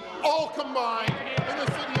NDP, all combined in the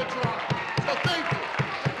City of Toronto. So thank you.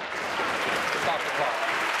 Stop the clock.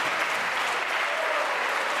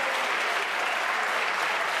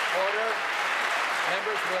 Order.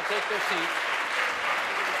 Members will take their seats.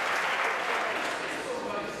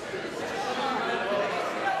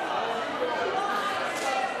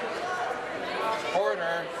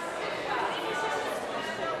 Order.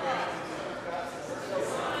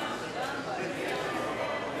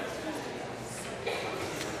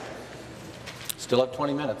 Still have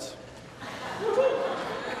 20 minutes.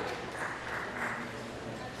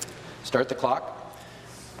 Start the clock.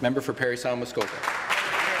 Member for Parry Sound, Muskoka.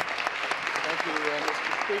 Thank you,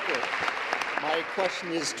 Mr. Speaker. My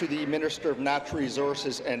question is to the Minister of Natural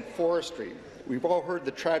Resources and Forestry. We've all heard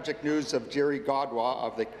the tragic news of Jerry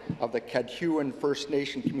Godwa of the Cadhuan First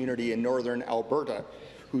Nation community in northern Alberta,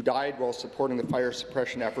 who died while supporting the fire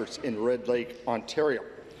suppression efforts in Red Lake, Ontario.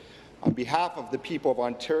 On behalf of the people of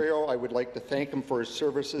Ontario, I would like to thank him for his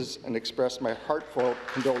services and express my heartfelt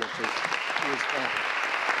condolences to his family.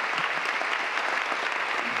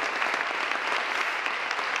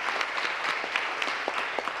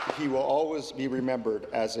 He will always be remembered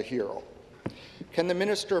as a hero. Can the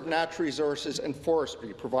Minister of Natural Resources and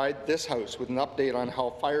Forestry provide this House with an update on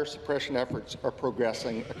how fire suppression efforts are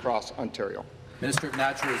progressing across Ontario? Minister of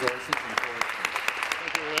Natural Resources and Forestry.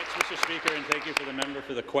 Thank you very much, Mr. Speaker, and thank you for the member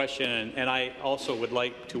for the question. And I also would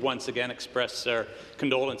like to once again express our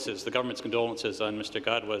condolences, the government's condolences on Mr.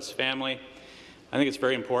 Godwa's family. I think it's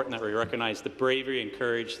very important that we recognize the bravery and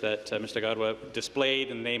courage that Mr. Godwa displayed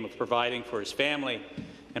in the name of providing for his family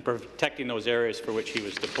and protecting those areas for which he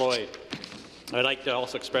was deployed. I'd like to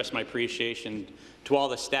also express my appreciation to all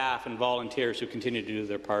the staff and volunteers who continue to do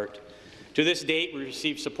their part. To this date, we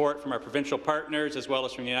received support from our provincial partners as well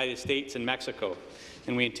as from the United States and Mexico,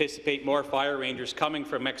 and we anticipate more fire rangers coming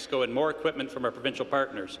from Mexico and more equipment from our provincial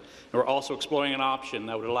partners. And we're also exploring an option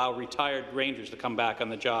that would allow retired rangers to come back on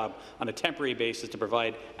the job on a temporary basis to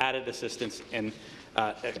provide added assistance and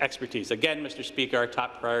expertise. Again, Mr. Speaker, our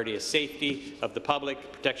top priority is safety of the public,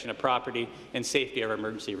 protection of property, and safety of our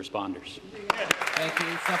emergency responders. Thank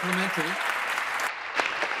you. Supplementary.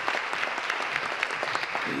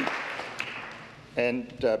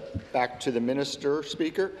 And back to the Minister,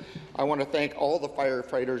 Speaker. I want to thank all the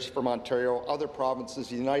firefighters from Ontario, other provinces,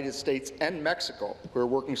 the United States and Mexico who are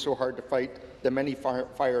working so hard to fight the many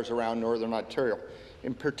fires around Northern Ontario.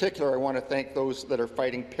 In particular, I want to thank those that are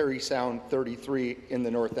fighting Parry Sound 33 in the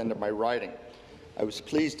north end of my riding. I was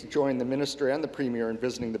pleased to join the Minister and the Premier in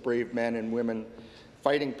visiting the brave men and women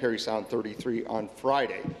fighting Parry Sound 33 on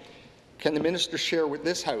Friday. Can the Minister share with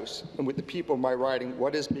this House and with the people of my riding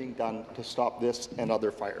what is being done to stop this and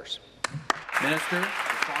other fires? Minister,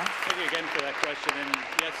 response. Thank you again for that question. And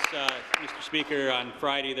yes, Mr. Speaker, on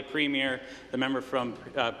Friday, the Premier, the member from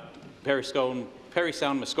Parry Sound,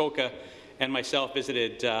 Muskoka, and myself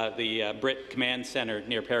visited the Brit Command Centre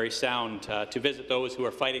near Parry Sound to visit those who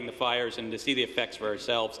are fighting the fires and to see the effects for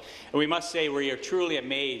ourselves. And we must say we are truly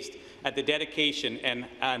amazed at the dedication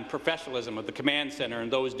and professionalism of the Command Centre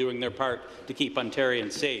and those doing their part to keep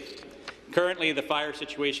Ontarians safe. Currently, the fire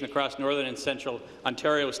situation across northern and central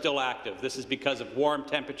Ontario is still active. This is because of warm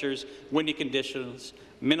temperatures, windy conditions,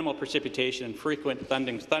 minimal precipitation, and frequent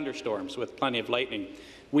thunderstorms with plenty of lightning.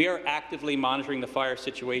 We are actively monitoring the fire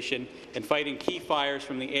situation and fighting key fires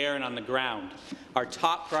from the air and on the ground. Our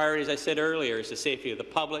top priority, as I said earlier, is the safety of the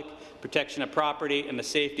public, protection of property, and the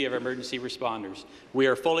safety of emergency responders. We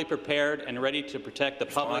are fully prepared and ready to protect the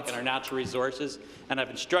public and our natural resources, and I've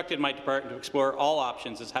instructed my department to explore all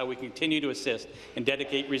options as how we continue to assist and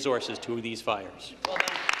dedicate resources to these fires.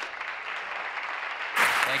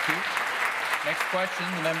 Thank you. Next question,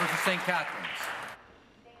 the member for St. Catharines.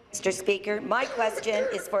 Mr. Speaker, my question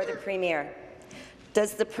is for the Premier.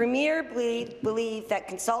 Does the Premier believe that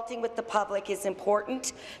consulting with the public is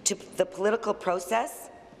important to the political process?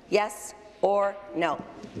 Yes or no?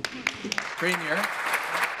 Premier, Minister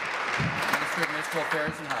of Municipal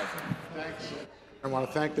Affairs and Housing. Thanks. I want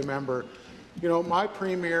to thank the member. You know, my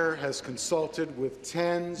Premier has consulted with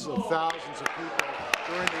tens of thousands of people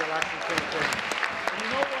during the election campaign. And you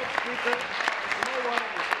know what, Speaker? You know what? It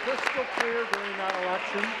was crystal clear during that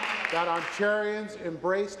election that Ontarians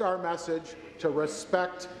embraced our message to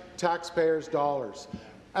respect taxpayers' dollars.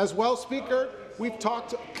 As well, Speaker, we've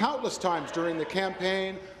talked countless times during the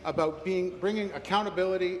campaign about bringing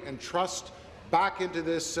accountability and trust back into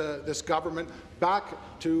this government, back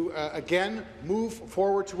to, again, move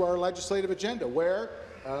forward to our legislative agenda, where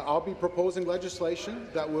I'll be proposing legislation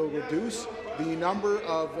that will reduce the number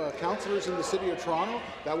of councillors in the City of Toronto,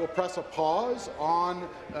 that will press a pause on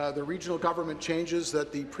the regional government changes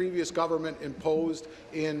that the previous government imposed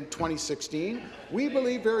in 2016. We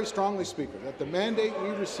believe very strongly, Speaker, that the mandate we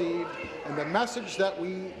received and the message that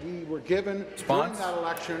we were given during that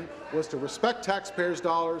election was to respect taxpayers'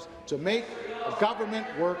 dollars, to make a government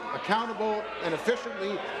work accountable and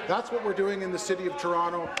efficiently. That's what we're doing in the City of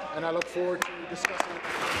Toronto, and I look forward to discussing it.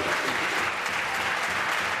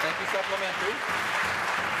 Thank you. Supplementary.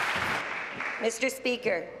 Mr.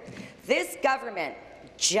 Speaker, this government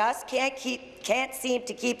just can't seem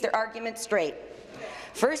to keep their arguments straight.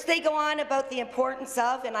 First, they go on about the importance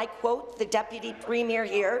of, and I quote the Deputy Premier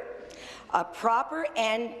here, a proper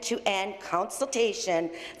end-to-end consultation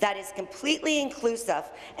that is completely inclusive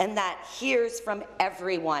and that hears from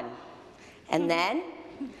everyone. And then,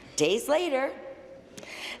 days later,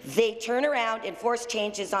 they turn around and force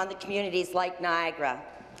changes on the communities like Niagara,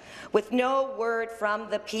 with no word from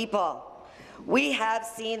the people. We have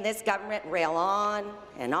seen this government rail on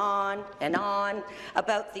and on and on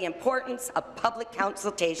about the importance of public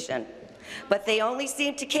consultation, but they only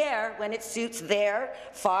seem to care when it suits their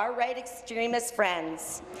far-right extremist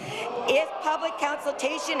friends. If public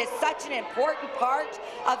consultation is such an important part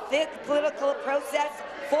of the political process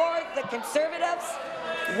for the Conservatives,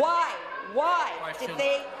 why did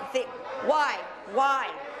they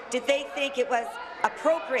think it was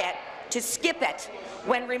appropriate to skip it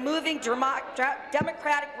when removing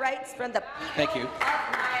democratic rights from the people? Thank you.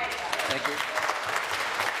 Thank you.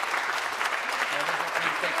 Members will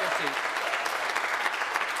please take their seats.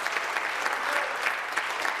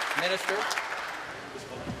 Minister.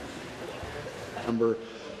 Member,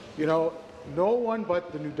 you know, no one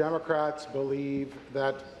but the New Democrats believe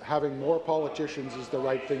that having more politicians is the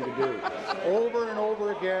right thing to do. Over and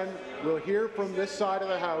over again, we'll hear from this side of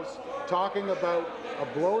the House talking about a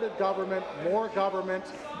bloated government, more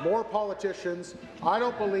politicians. I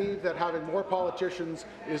don't believe that having more politicians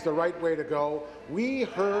is the right way to go. We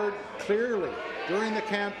heard clearly during the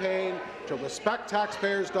campaign to respect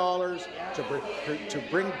taxpayers' dollars, to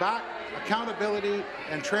bring back accountability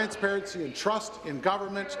and transparency and trust in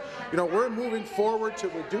government. You know, we're moving forward to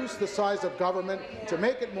reduce the size of government, to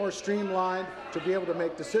make it more streamlined, to be able to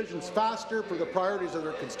make decisions faster for the priorities of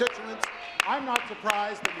their constituents. I'm not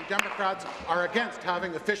surprised that the Democrats are against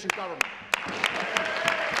having efficient government.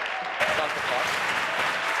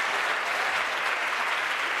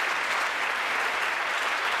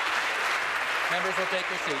 Members will take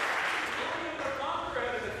their seats.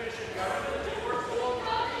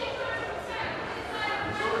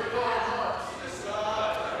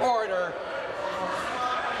 Order.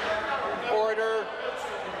 Order.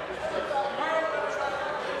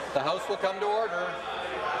 The House will come to order.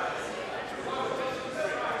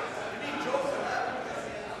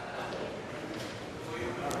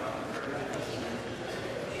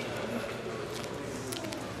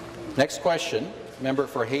 Next question, member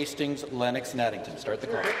for Hastings, Lennox and Addington. Start the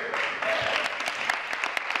clock.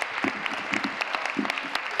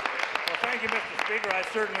 Speaker, I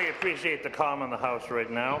certainly appreciate the calm in the House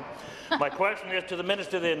right now. My question is to the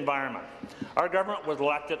Minister of the Environment. Our government was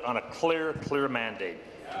elected on a clear mandate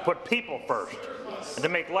to put people first and to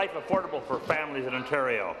make life affordable for families in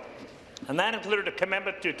Ontario. And that included a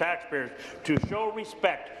commitment to taxpayers to show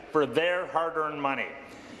respect for their hard-earned money.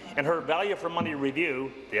 In her value for money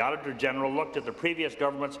review, the Auditor General looked at the previous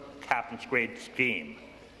government's cap-and-trade scheme.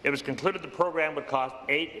 It was concluded the program would cost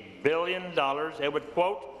 $8 billion. It would,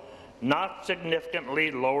 quote, not significantly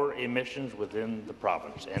lower emissions within the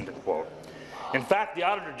province, end of quote. In fact, the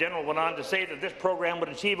Auditor General went on to say that this program would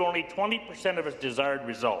achieve only 20% of its desired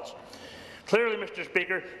results. Clearly, Mr.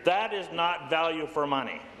 Speaker, that is not value for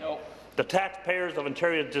money. No. The taxpayers of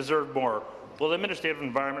Ontario deserve more. Will the Minister of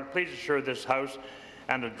Environment please assure this House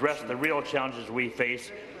and address the real challenges we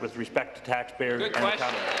face with respect to taxpayers and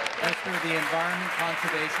accountability? Minister of the Environment,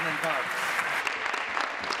 Conservation and Parks.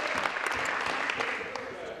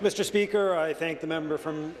 Mr. Speaker, I thank the member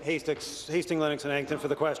from Hastings, Lennox and Eglinton for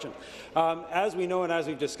the question. As we know and as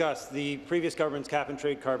we've discussed, the previous government's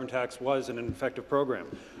cap-and-trade carbon tax was an effective program.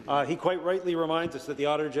 He quite rightly reminds us that the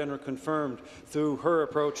Auditor General confirmed through her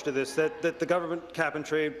approach to this that the government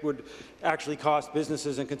cap-and-trade would actually cost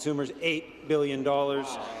businesses and consumers $8 billion,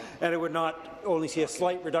 and it would not only see a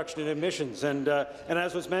slight reduction in emissions. And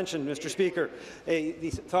as was mentioned, Mr. Speaker, the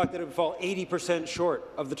thought that it would fall 80%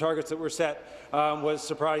 short of the targets that were set was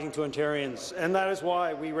surprising to Ontarians, and that is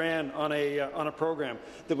why we ran on a program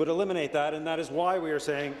that would eliminate that, and that is why we are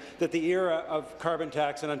saying that the era of carbon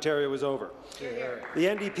tax in Ontario is over. The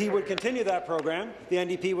NDP would continue that program. The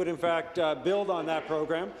NDP would, in fact, build on that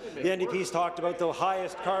program. The NDP's talked about the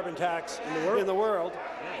highest carbon tax in the world.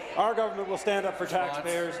 Our government will stand up for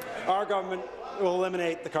taxpayers. Our government will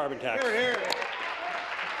eliminate the carbon tax. Stop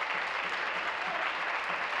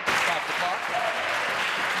the clock.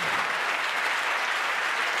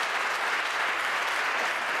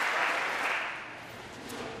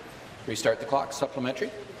 Restart the clock.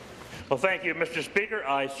 Supplementary. Well, thank you, Mr. Speaker.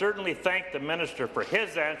 I certainly thank the minister for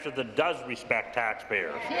his answer that does respect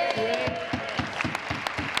taxpayers.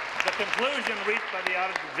 The conclusion reached by the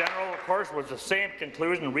Auditor General, of course, was the same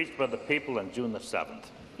conclusion reached by the people on June the 7th.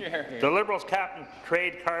 The Liberals'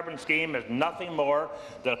 cap-and-trade carbon scheme is nothing more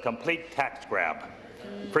than a complete tax grab.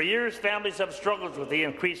 For years, families have struggled with the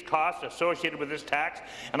increased costs associated with this tax,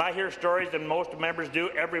 and I hear stories that most members do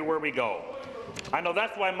everywhere we go. I know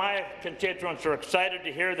that's why my constituents are excited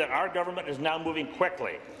to hear that our government is now moving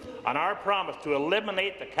quickly on our promise to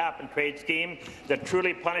eliminate the cap-and-trade scheme that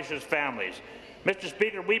truly punishes families. Mr.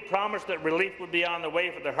 Speaker, we promised that relief would be on the way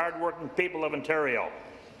for the hard-working people of Ontario.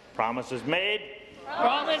 Promises made.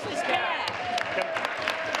 Promises kept.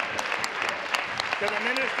 To the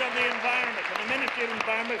Minister of the Environment,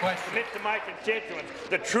 commit to my constituents.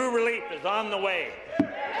 The true relief is on the way.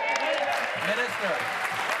 Minister.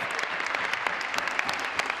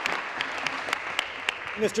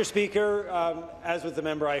 Mr. Speaker, as with the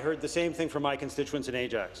member, I heard the same thing from my constituents in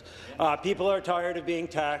Ajax. People are tired of being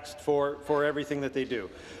taxed for everything that they do.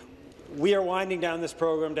 We are winding down this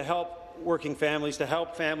program to help working families, to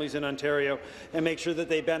help families in Ontario and make sure that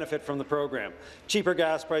they benefit from the program. Cheaper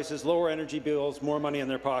gas prices, lower energy bills, more money in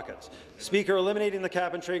their pockets. Speaker, eliminating the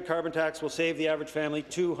cap-and-trade carbon tax will save the average family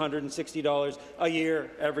 $260 a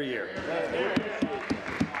year every year.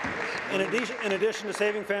 In addition to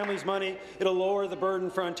saving families money, it will lower the burden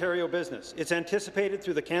for Ontario business. It's anticipated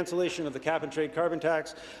through the cancellation of the cap-and-trade carbon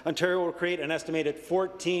tax, Ontario will create an estimated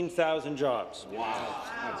 14,000 jobs.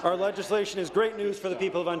 Wow. Our legislation is great news for the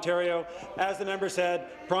people of Ontario. As the member said,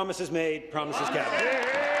 promises made, promises kept. Members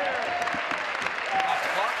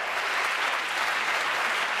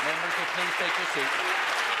will please take your seats.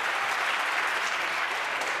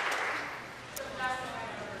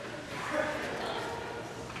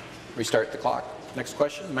 Restart the clock. Next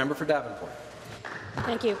question, the member for Davenport.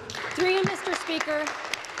 Thank you. Through you, Mr. Speaker,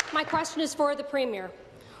 my question is for the Premier.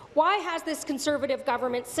 Why has this Conservative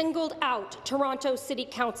government singled out Toronto City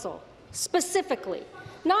Council, specifically,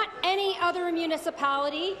 not any other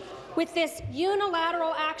municipality, with this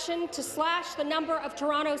unilateral action to slash the number of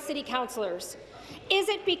Toronto City Councillors? Is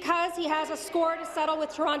it because he has a score to settle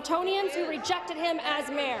with Torontonians who rejected him as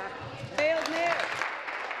mayor? Failed mayor.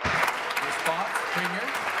 Response, Premier.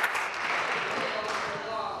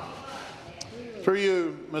 Through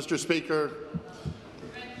you, Mr. Speaker,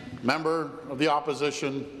 member of the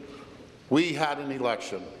opposition, we had an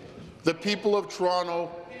election. The people of Toronto,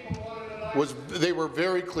 they were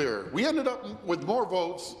very clear. We ended up with more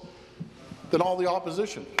votes than all the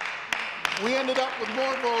opposition. We ended up with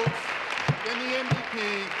more votes than the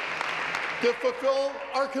NDP to fulfill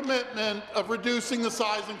our commitment of reducing the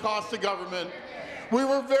size and cost of government. We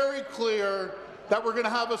were very clear that we're going to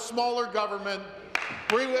have a smaller government.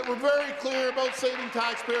 We're very clear about saving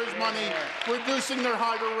taxpayers' money, reducing their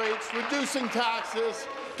hydro rates, reducing taxes,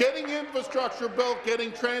 getting infrastructure built,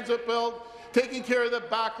 getting transit built, taking care of the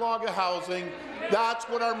backlog of housing. That's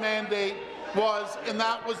what our mandate was, and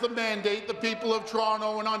that was the mandate the people of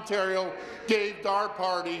Toronto and Ontario gave to our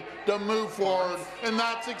party to move forward, and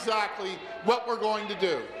that's exactly what we're going to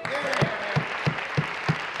do.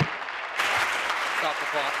 Stop the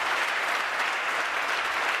clock.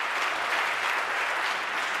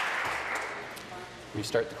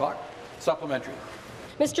 Restart the clock. Supplementary.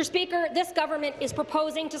 Mr. Speaker, this government is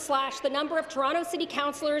proposing to slash the number of Toronto City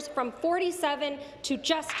Councillors from 47 to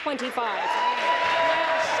just 25. Now,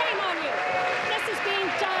 shame on you. This is being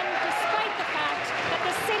done despite the fact that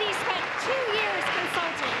the city spent 2 years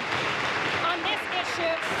consulting on this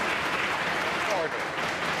issue. Order.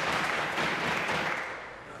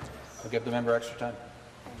 I'll give the member extra time.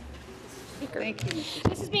 Thank you.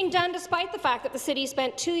 This is being done despite the fact that the city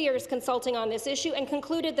spent 2 years consulting on this issue and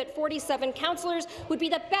concluded that 47 councillors would be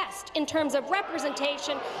the best in terms of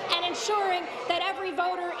representation and ensuring that every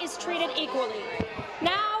voter is treated equally.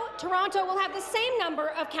 Now, Toronto will have the same number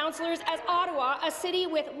of councillors as Ottawa, a city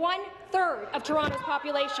with 1/3 of Toronto's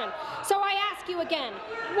population. So I ask you again,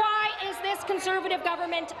 why is this Conservative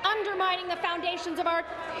government undermining the foundations of our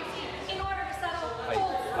in order to settle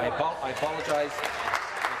I apologize.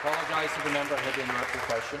 I apologize to the member. I had to interrupt your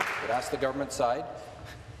question, but ask the government side.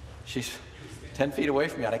 She's 10 feet away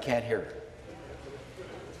from me and I can't hear her.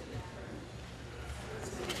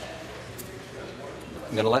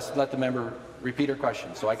 I'm going to let the member repeat her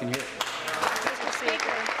question so I can hear it. Mr.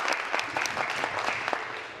 Speaker.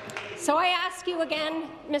 So I ask you again,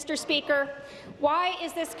 Mr. Speaker, why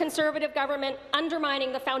is this Conservative government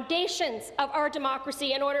undermining the foundations of our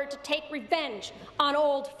democracy in order to take revenge on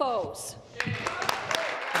old foes?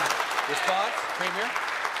 Response, Premier.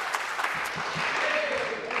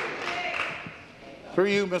 Through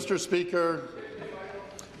you, Mr. Speaker,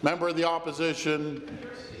 member of the opposition,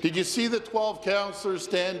 did you see the 12 councillors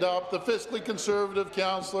stand up, the fiscally conservative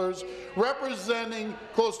councillors, representing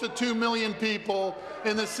close to 2 million people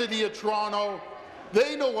in the City of Toronto?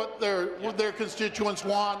 They know what their constituents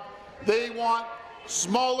want. They want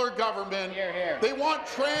smaller government. Hear, hear. They want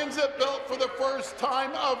transit built for the first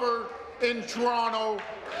time ever in Toronto.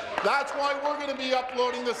 That's why we're going to be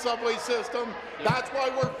uploading the subway system. That's why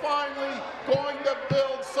we're finally going to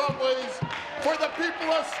build subways for the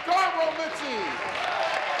people of Scarborough, Mitzi.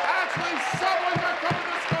 Actually, subways are coming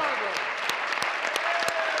to Scarborough.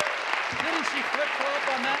 Didn't she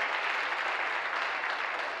flip-flop on that?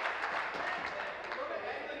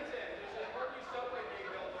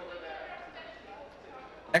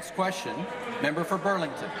 Next question, member for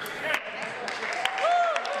Burlington.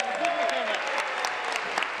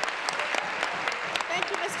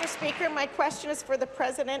 Mr. Speaker, my question is for the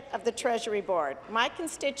President of the Treasury Board. My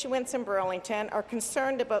constituents in Burlington are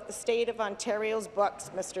concerned about the state of Ontario's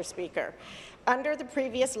books, Mr. Speaker. Under the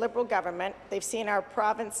previous Liberal government, they've seen our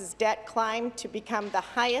province's debt climb to become the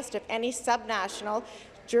highest of any subnational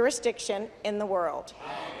jurisdiction in the world.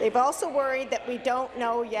 They've also worried that we don't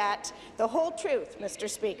know yet the whole truth, Mr.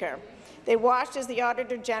 Speaker. They watched as the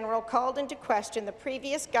Auditor General called into question the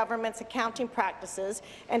previous government's accounting practices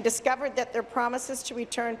and discovered that their promises to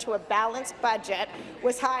return to a balanced budget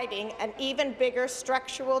was hiding an even bigger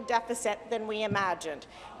structural deficit than we imagined.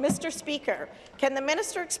 Mr. Speaker, can the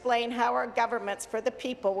minister explain how our governments for the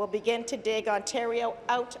people will begin to dig Ontario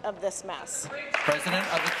out of this mess? President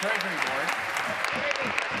of the Treasury Board.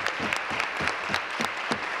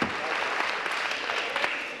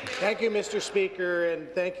 Thank you, Mr. Speaker, and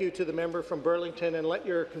thank you to the member from Burlington, and let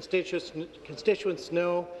your constituents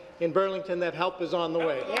know in Burlington that help is on the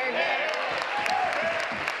way.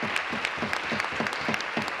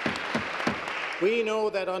 We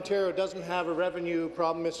know that Ontario doesn't have a revenue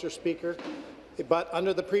problem, Mr. Speaker, but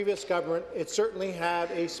under the previous government, it certainly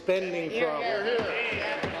had a spending problem.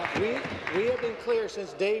 We have been clear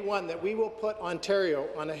since day one that we will put Ontario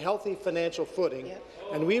on a healthy financial footing,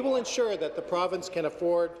 and we will ensure that the province can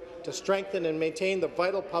afford to strengthen and maintain the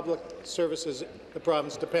vital public services the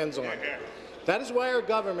province depends on. That is why our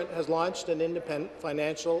government has launched an independent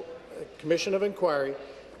financial commission of inquiry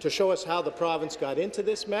to show us how the province got into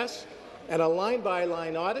this mess, and a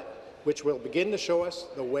line-by-line audit which will begin to show us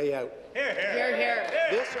the way out.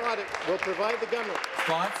 This audit will provide the government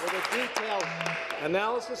with a detailed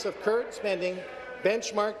analysis of current spending,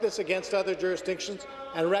 benchmark this against other jurisdictions,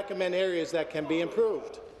 and recommend areas that can be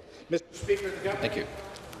improved. Mr. Speaker, the government. Thank you.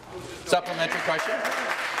 Supplementary question.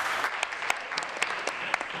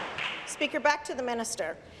 Speaker, back to the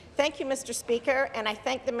minister. Thank you, Mr. Speaker, and I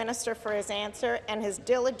thank the Minister for his answer and his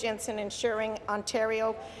diligence in ensuring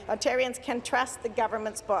Ontarians can trust the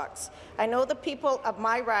government's books. I know the people of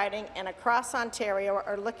my riding and across Ontario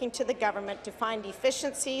are looking to the government to find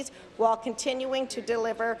efficiencies while continuing to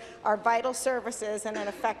deliver our vital services in an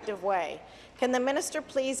effective way. Can the minister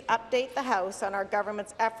please update the House on our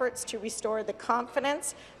government's efforts to restore the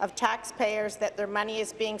confidence of taxpayers that their money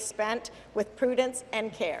is being spent with prudence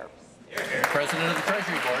and care? President of the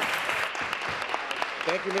Treasury Board.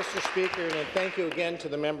 Thank you, Mr. Speaker, and thank you again to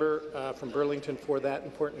the member from Burlington for that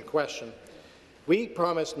important question. We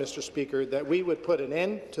promised, Mr. Speaker, that we would put an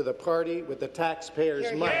end to the party with the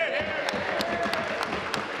taxpayers' money.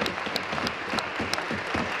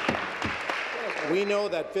 We know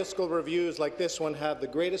that fiscal reviews like this one have the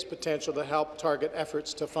greatest potential to help target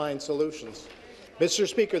efforts to find solutions. Mr.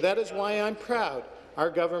 Speaker, that is why I'm proud our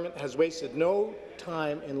government has wasted no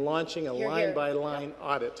time in launching a line-by-line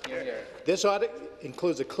audit. This audit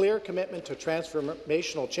includes a clear commitment to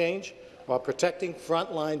transformational change while protecting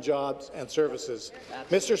frontline jobs and services.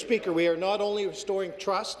 Mr. Speaker, we are not only restoring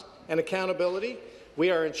trust and accountability, we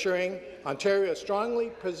are ensuring Ontario is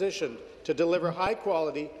strongly positioned to deliver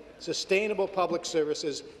high-quality, sustainable public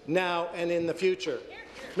services now and in the future.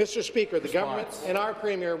 Mr. Speaker, the government and our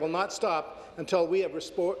Premier will not stop until we have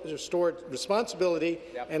restored responsibility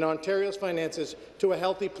and Ontario's finances to a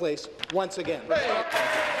healthy place once again. Stop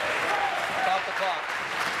the clock.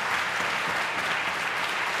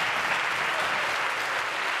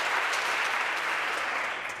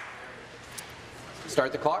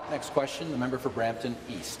 Start the clock. Next question, the member for Brampton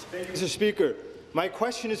East. Mr. Speaker, my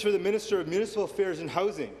question is for the Minister of Municipal Affairs and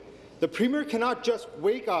Housing. The Premier cannot just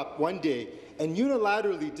wake up one day and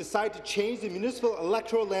unilaterally decide to change the municipal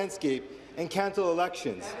electoral landscape and cancel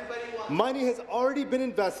elections. Money has already been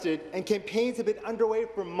invested and campaigns have been underway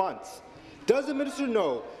for months. Does the minister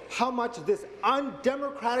know how much this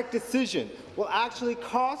undemocratic decision will actually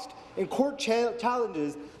cost in court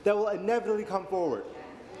challenges that will inevitably come forward?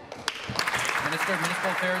 Minister of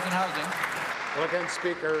Municipal Affairs and Housing. Well, again,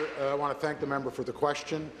 Speaker, I want to thank the member for the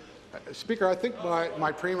question. Speaker, I think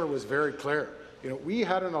my Premier was very clear. We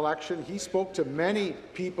had an election. He spoke to many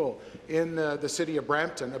people in the city of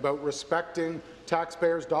Brampton about respecting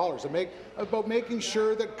taxpayers' dollars and about making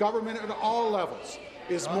sure that government at all levels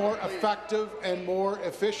is more effective and more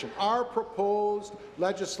efficient. Our proposed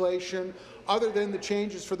legislation, other than the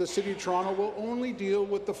changes for the City of Toronto, will only deal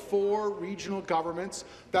with the 4 regional governments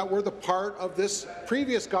that were the part of this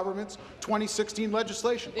previous government's 2016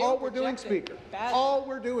 legislation. All we're doing, Speaker, all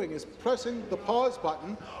we're doing is pressing the pause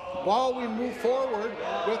button while we move forward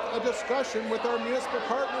with a discussion with our municipal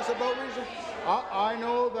partners about regional. I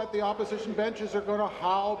know that the opposition benches are going to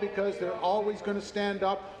howl because they're always going to stand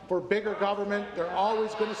up for bigger government. They're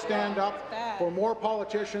always going to stand up for more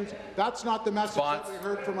politicians. That's not the message that we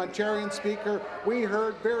heard from Ontarian Speaker. We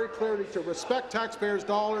heard very clearly to respect taxpayers'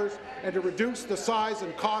 dollars and to reduce the size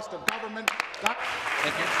and cost of government. Thank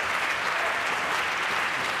you.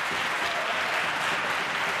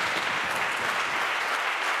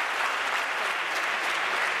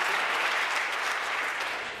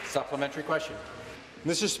 Supplementary question.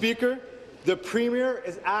 Mr. Speaker, the Premier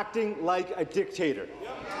is acting like a dictator.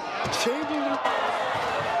 Changing the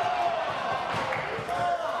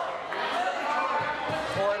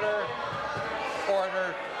Order.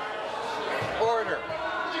 Order. Order.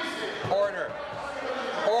 Order.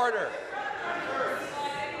 Order.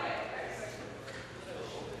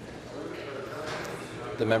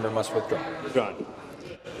 The member must withdraw. Withdrawn.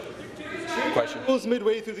 Question.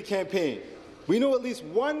 Midway through the campaign, we know at least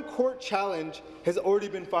one court challenge has already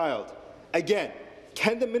been filed. Again,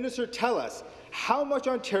 can the minister tell us how much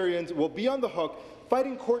Ontarians will be on the hook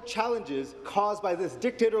fighting court challenges caused by this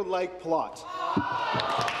dictator-like plot?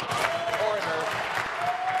 Order.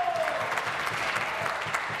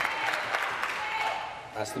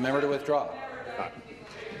 Ask the member to withdraw.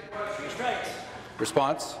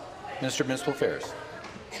 Response, Minister of Municipal Affairs.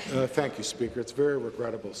 Thank you, Speaker. It's very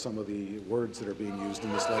regrettable, some of the words that are being used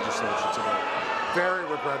in this legislation today. Very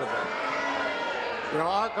regrettable.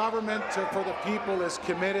 Our government for the people is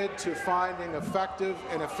committed to finding effective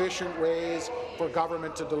and efficient ways for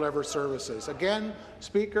government to deliver services. Again,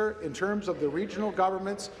 Speaker, in terms of the regional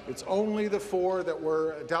governments, it's only the 4 that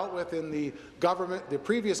were dealt with in the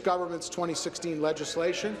previous government's 2016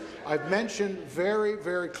 legislation. I've mentioned very,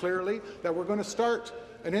 very clearly that we're going to start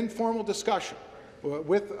an informal discussion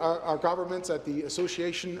with our governments at the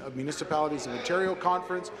Association of Municipalities of Ontario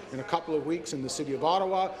conference in a couple of weeks in the City of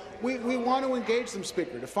Ottawa. We want to engage them,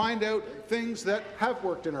 Speaker, to find out things that have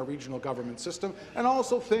worked in our regional government system and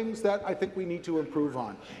also things that I think we need to improve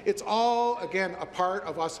on. It's all, again, a part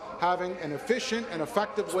of us having an efficient and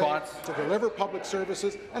effective way to deliver public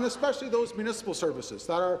services, and especially those municipal services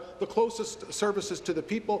that are the closest services to the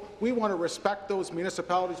people. We want to respect those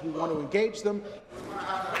municipalities. We want to engage them.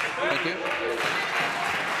 Thank you.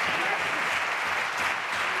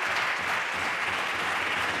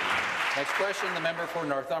 Next question, the member for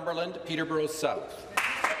Northumberland, Peterborough South.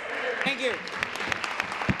 Thank you.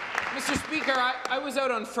 Mr. Speaker, I was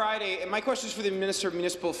out on Friday, and my question is for the Minister of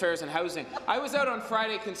Municipal Affairs and Housing. I was out on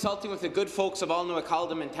Friday consulting with the good folks of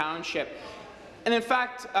Alnwick-Haldimand Township. And in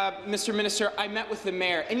fact, Mr. Minister, I met with the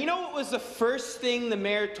mayor. And you know what was the first thing the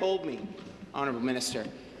mayor told me, Honourable Minister?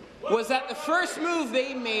 Was that the first move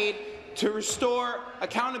they made to restore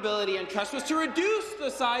accountability and trust was to reduce the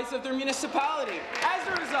size of their municipality. As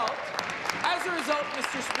a result,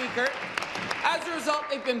 Mr. Speaker,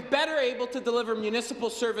 they've been better able to deliver municipal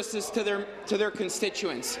services to their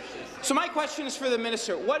constituents. So my question is for the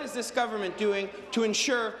minister: what is this government doing to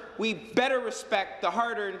ensure we better respect the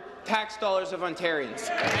hard-earned tax dollars of Ontarians?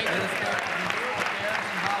 Thank you.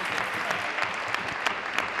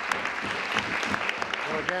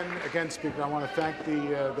 Again, Speaker, I want to thank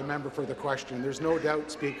the member for the question. There's no doubt,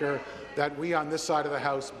 Speaker, that we on this side of the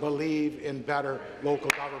House believe in better local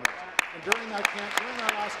government. And during our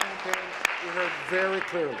last campaign, we heard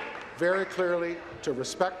very clearly to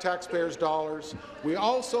respect taxpayers' dollars. We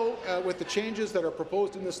also, with the changes that are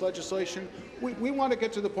proposed in this legislation, we want to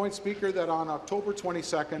get to the point, Speaker, that on October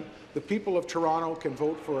 22nd, the people of Toronto can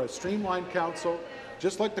vote for a streamlined council,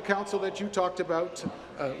 just like the council that you talked about.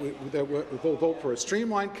 We'll vote for a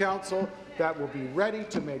streamlined council that will be ready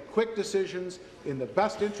to make quick decisions in the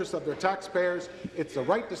best interest of their taxpayers. It's the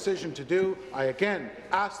right decision to do. I again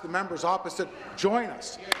ask the members opposite, join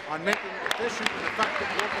us on making efficient and effective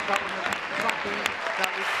local government something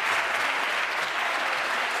that we...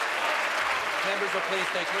 Members will please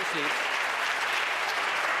take their seats.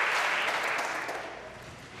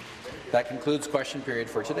 That concludes question period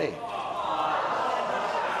for today.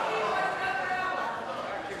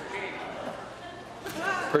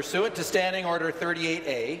 Pursuant to Standing Order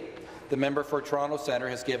 38A, the member for Toronto Centre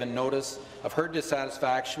has given notice of her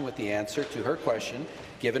dissatisfaction with the answer to her question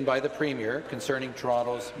given by the Premier concerning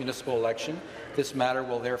Toronto's municipal election. This matter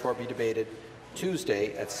will therefore be debated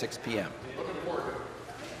Tuesday at 6 p.m.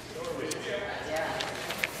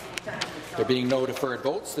 There being no deferred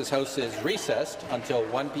votes, this House is recessed until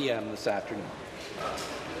 1 p.m. this afternoon.